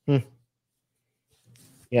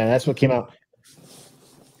 Yeah, that's what came out.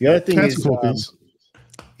 The other thing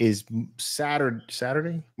is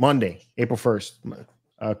Monday, April 1st.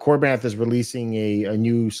 Corbanth is releasing a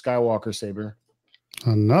new Skywalker saber.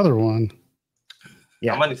 Another one.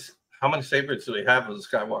 Yeah. How many sabers do they have with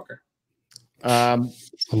the Skywalker?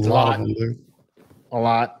 A lot of them, dude. A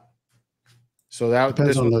lot. So that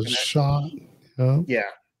depends on the shot. Yeah.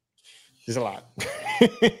 There's a lot.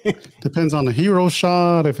 Depends on the hero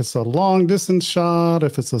shot, if it's a long distance shot,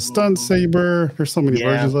 if it's a stunt saber. There's so many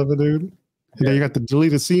versions of it, dude. And then you got the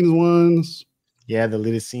deleted scenes ones. Yeah, the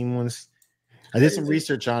deleted scene ones. I did some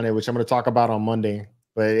research on it, which I'm going to talk about on Monday.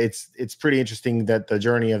 But it's pretty interesting that the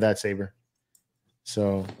journey of that saber.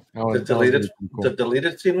 So the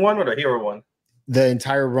deleted scene one or the hero one? The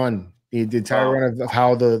entire run. The entire run of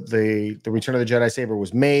how the Return of the Jedi saber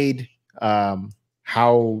was made.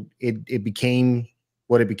 How it became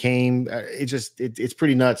what it became. It's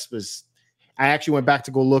pretty nuts. Because I actually went back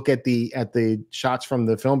to go look at the shots from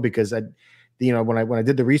the film because when I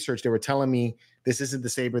did the research, they were telling me this isn't the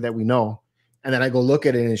saber that we know. And then I go look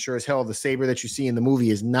at it, and sure as hell, the saber that you see in the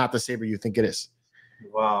movie is not the saber you think it is.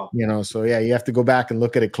 Wow. You know, so yeah, you have to go back and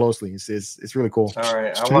look at it closely. It's really cool. All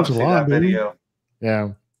right, I want to see that video.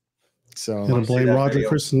 Yeah. So gonna blame Roger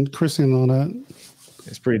Christian on that.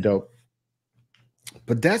 It's pretty dope.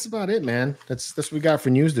 But that's about it, man. That's what we got for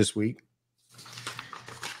news this week.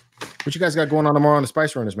 What you guys got going on tomorrow on the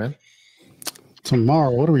Spice Runners, man? Tomorrow,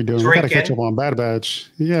 what are we doing? We got to catch up on Bad Batch.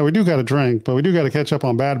 Yeah, we do got to drink, but we do got to catch up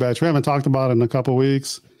on Bad Batch. We haven't talked about it in a couple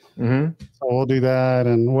weeks. So we'll do that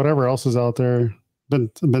and whatever else is out there.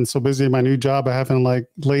 Been so busy in my new job, I haven't like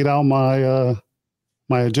laid out my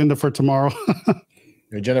my agenda for tomorrow.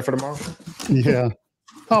 Your agenda for tomorrow? Yeah,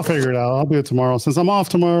 I'll figure it out. I'll do it tomorrow. Since I'm off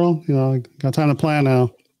tomorrow, you know, I got time to plan now.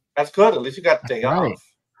 That's good. At least you got the day off.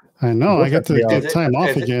 I know. I get to get time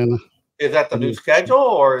off again. Is that the new schedule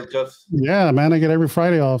or just? Yeah, man. I get every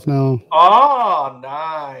Friday off now. Oh,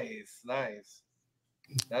 nice.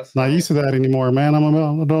 That's not used to that anymore, man. I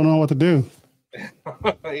don't know what to do.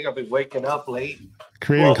 You're gonna be waking up late,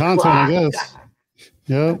 creating content, I guess.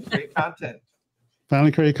 Yep. Create content.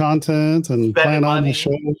 Finally create content and plan on the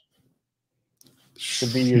show.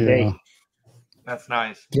 Should be your day. That's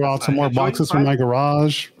nice. Throw out some more boxes from my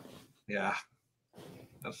garage. Yeah,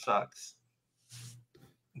 that sucks.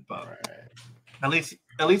 But at least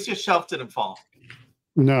your shelf didn't fall.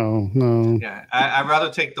 No. Yeah, I'd rather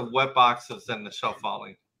take the wet boxes than the shelf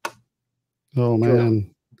falling. Oh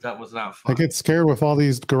man. That was not fun. I get scared with all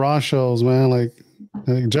these garage shelves, man. Like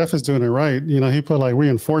Jeff is doing it right. You know, he put like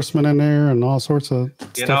reinforcement in there and all sorts of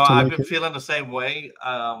stuff. You know, I've been feeling the same way.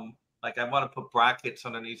 Like I want to put brackets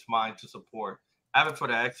underneath mine to support. I have it for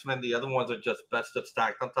the X-Men. The other ones are just bested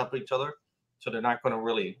stacked on top of each other, so they're not going to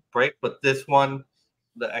really break. But this one,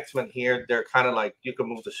 the X-Men here, they're kind of like you can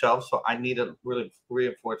move the shelves. So I need to really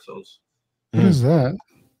reinforce those. What is that?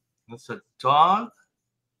 That's a dog.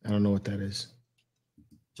 I don't know what that is.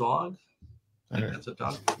 Dog? I think that's a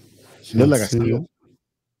dog. Look like a seal.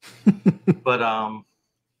 But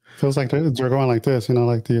feels like they're going like this, you know,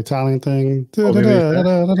 like the Italian thing. Whatever.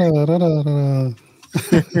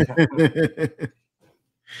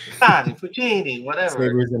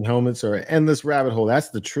 Sabers and helmets are an endless rabbit hole. That's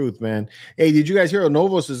the truth, man. Hey, did you guys hear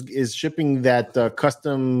Novos is shipping that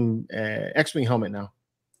custom X-Wing helmet now?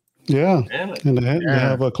 Yeah. And they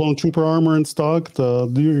have a clone trooper armor in stock, the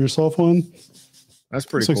do-it-yourself one. That's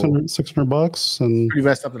pretty $600 $600 and pretty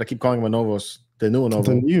messed up that I keep calling him a Novos. The new Novos.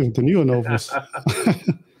 The new Novos.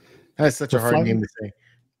 That's such a hard name to say.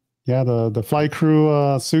 Yeah, the flight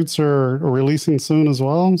crew suits are releasing soon as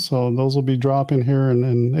well. So those will be dropping here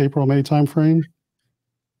in April, May timeframe.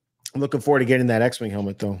 I'm looking forward to getting that X-Wing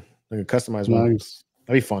helmet though. Like a customized one. That'd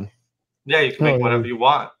be fun. Yeah, you can make whatever you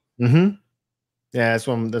want. Yeah, that's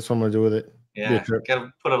what I'm gonna do with it. Yeah,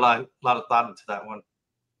 gotta put a lot of thought into that one.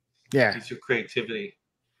 Yeah, it's your creativity.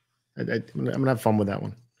 I'm gonna have fun with that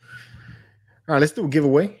one. All right, let's do a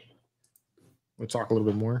giveaway. We'll talk a little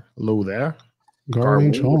bit more. Hello there,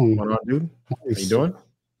 Garwin Chong. What's going on, dude? Nice. How you doing?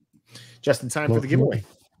 Just in time for the giveaway.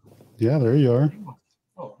 Yeah, there you are.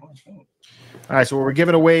 All right, so what we're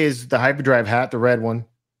giving away is the hyperdrive hat, the red one.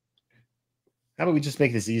 How about we just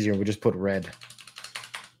make this easier? We just put red.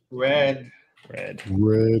 Red.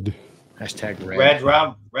 Hashtag red.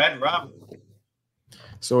 Red rum.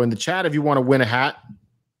 So in the chat, if you want to win a hat,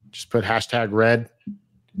 just put hashtag red.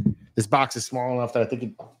 This box is small enough that I think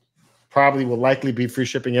it probably will likely be free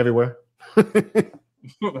shipping everywhere.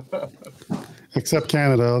 Except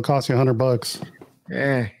Canada. It'll cost you $100.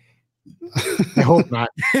 Yeah. I hope not.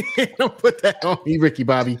 Don't put that on me, Ricky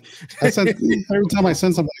Bobby. Every time I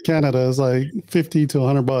send something to Canada, it's like $50 to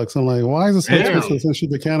 $100. I'm like, why is this so expensive to send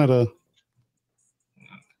shit to Canada?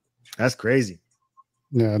 That's crazy.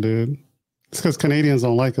 Yeah, dude. It's because Canadians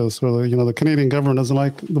don't like us. Or, you know, the Canadian government doesn't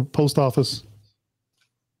like the post office.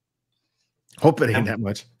 Hope it ain't that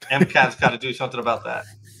much. MCAT's got to do something about that.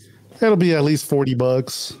 It'll be at least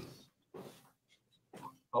 $40.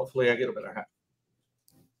 Hopefully, I get a better hat.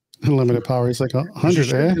 Unlimited power. It's like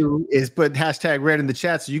 100. Is put hashtag red in the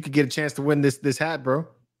chat so you could get a chance to win this hat, bro.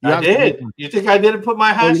 I did. You think I didn't put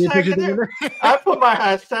my hashtag in there? I put my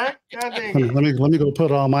hashtag. God dang it. Let me go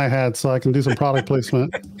put on my hat so I can do some product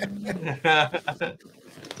placement.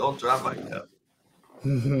 Don't drop my cup.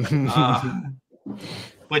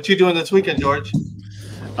 What you doing this weekend, George?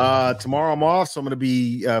 Tomorrow I'm off, so I'm going to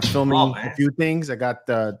be filming a few things. I got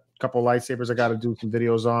a couple of lightsabers I got to do some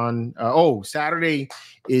videos on. Saturday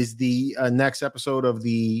is the next episode of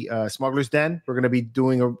the Smuggler's Den. We're going to be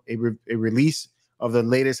doing a release of the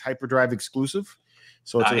latest Hyperdrive exclusive.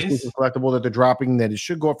 So it's an exclusive collectible that they're dropping that it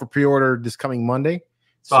should go up for pre-order this coming Monday.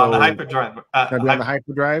 So on the Hyperdrive. On the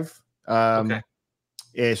Hyperdrive.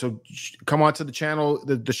 Yeah, so come on to the channel.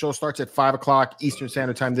 The show starts at 5 o'clock Eastern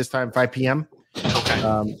Standard Time. This time, 5 p.m. Okay.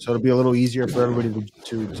 So it'll be a little easier for everybody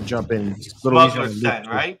to jump in. Smuggler's Den,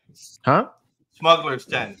 right? Huh? Smuggler's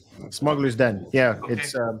Den. Smuggler's Den. Yeah, Okay.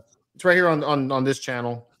 it's right here on this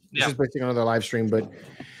channel. It's just basically another live stream, but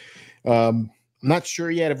I'm not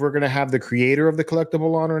sure yet if we're gonna have the creator of the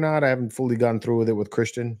collectible on or not. I haven't fully gone through with it with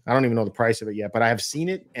Christian. I don't even know the price of it yet, but I have seen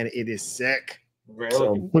it and it is sick. Really?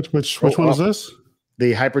 So, Which one is this?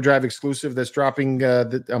 The Hyperdrive exclusive that's dropping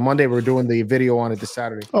on Monday. We're doing the video on it this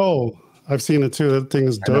Saturday. Oh, I've seen it too. That thing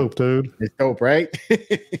is dope, dude. It's dope, right?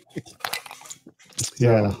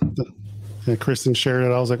 Yeah. Yeah, Kristen shared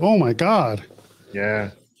it. I was like, oh my God. Yeah.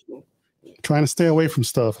 Trying to stay away from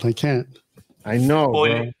stuff, and I can't. I know.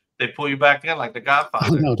 Bro. They pull you back in like the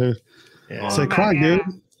Godfather. I know, dude. Yeah. It's like crack, dude.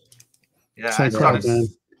 Yeah, it's like crack, man.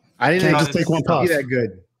 I didn't just take one puff. Be that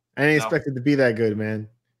good. I didn't expect it to be that good, man.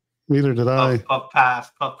 Neither did I. Puff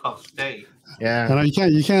pass, puff stay. Yeah. And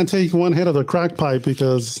you can't take one hit of the crack pipe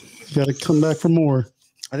because you got to come back for more.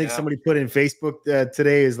 I think somebody put in Facebook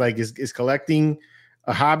today is like, is collecting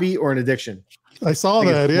a hobby or an addiction? I saw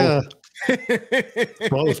that. Yeah.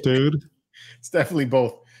 Both, dude. It's definitely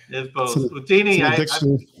both. It's both. Utini,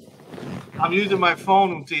 I'm using my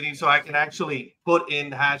phone, Utini, so I can actually put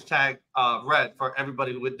in hashtag red for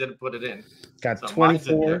everybody who didn't put it in. Got so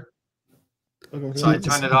 24. So I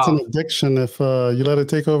turned it off. It's an addiction if you let it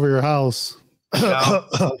take over your house.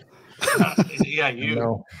 Yeah, you.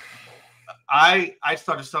 No. I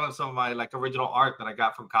started selling some of my like original art that I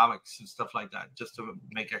got from comics and stuff like that, just to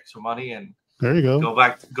make extra money and there you go.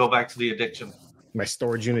 Go back to the addiction. My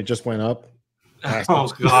storage unit just went up. Oh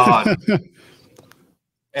God!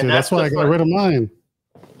 And dude, that's why I got rid of mine.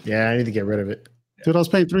 Yeah, I need to get rid of it. Dude, I was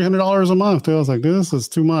paying $300 a month. Dude, I was like, dude, this is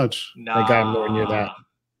too much. I got nowhere near that.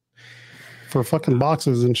 For fucking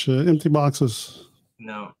boxes and shit, empty boxes.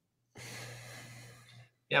 No.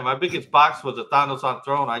 Yeah, my biggest box was a Thanos on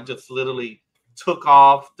Throne. I just literally took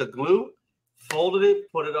off the glue, folded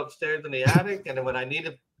it, put it upstairs in the attic, and then when I need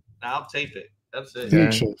it, I'll tape it. That's it.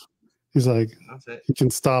 Yeah. He's like, he can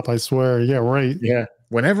stop, I swear. Yeah, right. Yeah.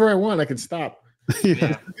 Whenever I want, I can stop.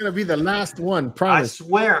 Yeah. It's going to be the last one, promise. I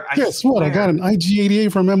swear. Guess what? I got an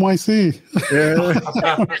IG-88 from NYC.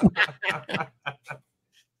 Yeah.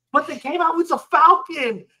 But they came out with a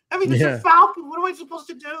Falcon. I mean, it's a Falcon. What am I supposed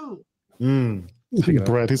to do?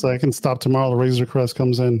 Brett, he's like, I can stop tomorrow. The Razor Crest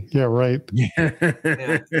comes in. Yeah, right. Yeah.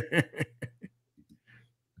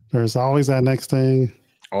 There's always that next thing.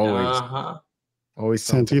 Always. Always.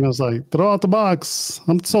 Santino's like, throw out the box.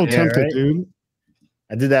 I'm so tempted, dude.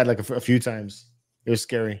 I did that like a few times. It was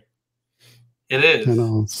scary. It is. I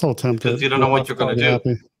know. So tempted. Because you don't know what you're going to do.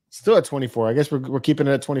 Happy. Still at 24. I guess we're keeping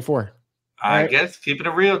it at 24. I guess keeping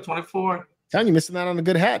it real, 24. Telling you, missing out on a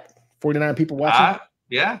good hat. 49 people watching.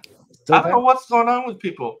 Yeah. I don't know what's going on with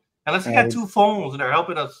people. Unless we got two phones and they're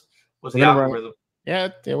helping us with the algorithm. Yeah,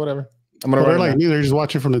 whatever. They're like me. They're just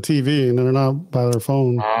watching from the TV and they're not by their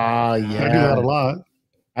phone. Ah, yeah. I do that a lot.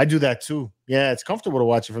 I do that too. Yeah, it's comfortable to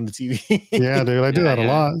watch it from the TV. Yeah, dude. I do that a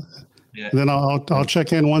lot. Yeah. And then I'll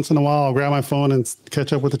check in once in a while. I'll grab my phone and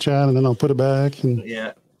catch up with the chat, and then I'll put it back.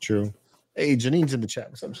 And True. Hey, Janine's in the chat.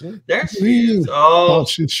 What's up, Janine? There she is. Oh,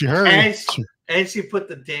 she heard. And she put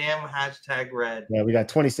the damn hashtag red. Yeah, we got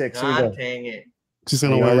 26. God dang it. She's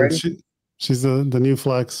gonna win. She's the new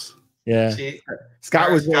flex. Yeah.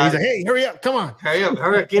 Scott was there. He's like, hey, hurry up. Come on. Hurry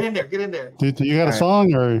up. Get in there. Do you got a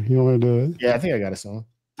song or you want to do it? Yeah, I think I got a song.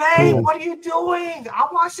 Babe, what are you doing? I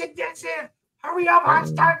want to dance in. Hurry up.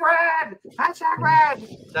 Hashtag red. Hashtag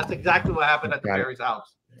red. That's exactly what happened at the Barry's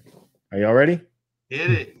house. Are y'all ready?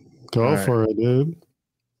 Hit it. Go for it, dude.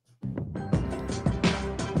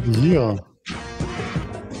 Yeah.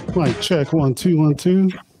 Mic check. 1 2 1 2.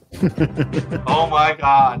 Oh my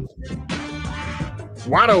God.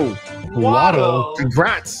 Watto.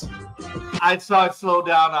 Congrats. I saw it slow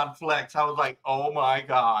down on Flex. I was like, oh my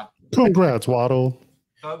God. Congrats, Watto.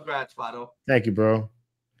 Congrats, Watto. Thank you, bro.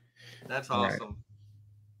 That's awesome.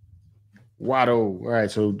 Watto. All right,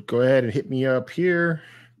 so go ahead and hit me up here.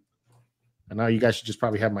 And now you guys should just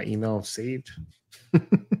probably have my email saved. It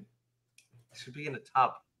should be in the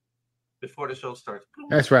top before the show starts.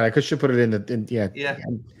 That's right. I should put it in the yeah.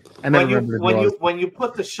 And when you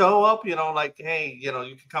put the show up, like, hey, you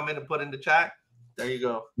can come in and put in the chat. There you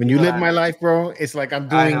go. When you live my life, bro, it's like I'm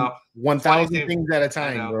doing 1,000 things at a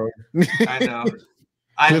time, bro. I know.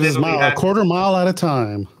 A quarter mile at a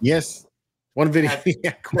time. Yes. One video.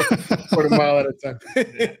 quarter mile at a time.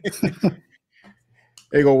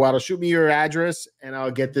 There you go, Waddle. Shoot me your address, and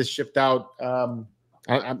I'll get this shipped out. I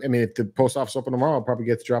mean, if the post office open tomorrow, I'll probably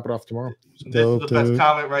get to drop it off tomorrow. This is the best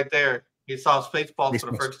comment right there. He saw Spaceballs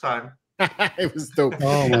for the first time. It was dope.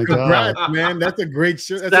 Oh my Congrats, god, man! That's a great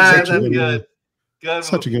show. That's a good good. Good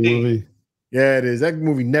such a good movie. Yeah, it is. That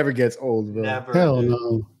movie never gets old, bro. Never. Hell dude.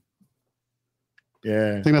 no.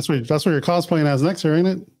 Yeah, I think that's what you're cosplaying as next year, ain't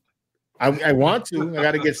it? I want to. I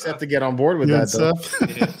got to get set to get on board with that, though.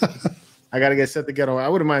 I got to get set to get on. I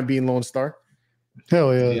wouldn't mind being Lone Star.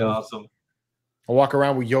 Hell yeah. That'd be awesome. I'll walk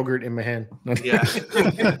around with yogurt in my hand. Yeah.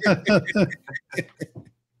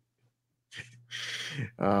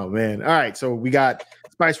 Oh man! All right, so we got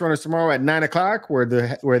Spice Runners tomorrow at 9 o'clock, where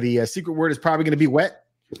the secret word is probably going to be wet.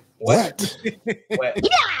 Wet. Wet.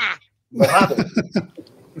 Yeah.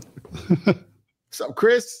 What's up,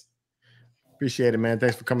 Chris? Appreciate it, man.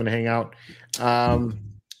 Thanks for coming to hang out.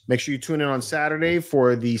 Make sure you tune in on Saturday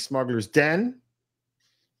for the Smuggler's Den.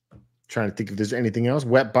 Trying to think if there's anything else.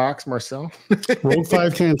 Wet Box, Marcel. Road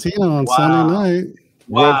 5 Cantina on Sunday night.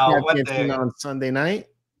 Wow. Rogue 5 Cantina on Sunday night.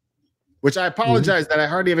 Which I apologize that I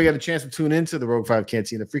hardly ever get a chance to tune into the Rogue 5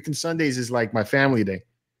 Cantina. Freaking Sundays is like my family day.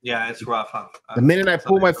 Yeah, it's rough. Huh? The minute I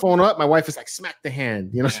pull my phone up, my wife is like, smack the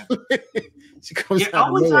hand. You know, Yeah. she comes You're out of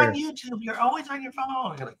always nowhere. on YouTube. You're always on your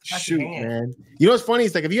phone. You're like, Shoot, man. You know what's funny?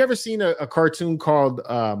 It's like, have you ever seen a cartoon called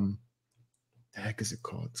the heck is it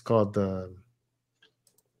called? It's called the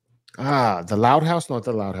Loud House? Not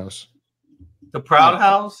the Loud House. The Proud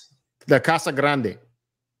House? The Casa Grande.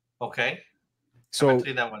 Okay. So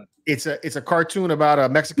seen that one. It's a cartoon about a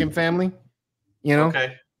Mexican family, you know.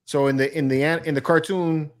 Okay. So in the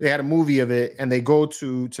cartoon, they had a movie of it, and they go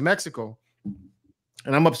to Mexico.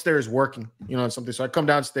 And I'm upstairs working, you know, on something. So I come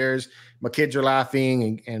downstairs, my kids are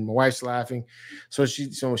laughing, and my wife's laughing. So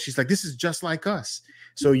she's like, "This is just like us."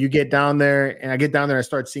 So you get down there, and I get down there, and I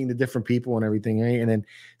start seeing the different people and everything, right? And then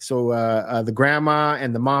the grandma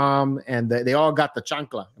and the mom and they all got the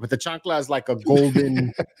chancla, but the chancla is like a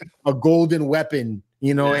golden weapon,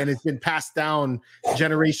 you know, and it's been passed down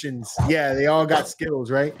generations. Yeah, they all got skills,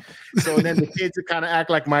 right? So then the kids kind of act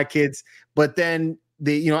like my kids, but then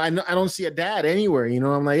I don't see a dad anywhere. You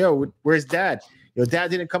know, I'm like, yo, where's dad?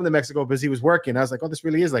 Dad didn't come to Mexico because he was working. I was like, oh, this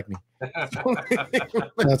really is like me.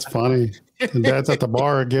 That's funny. And dad's at the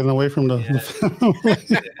bar getting away from the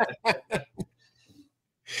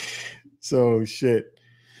So shit.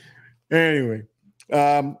 Anyway.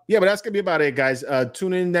 But that's gonna be about it, guys.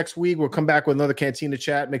 Tune in next week. We'll come back with another Cantina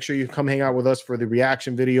chat. Make sure you come hang out with us for the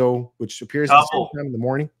reaction video, which appears at the same time in the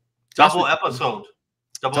morning. Double episode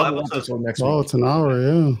next week. Oh, it's an hour,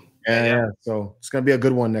 yeah. Yeah. So it's gonna be a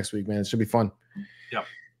good one next week, man. It should be fun. Yep.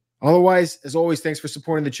 Otherwise, as always, thanks for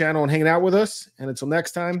supporting the channel and hanging out with us. And until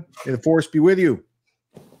next time, may the force be with you.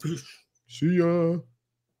 See ya.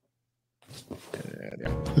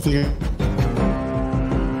 I think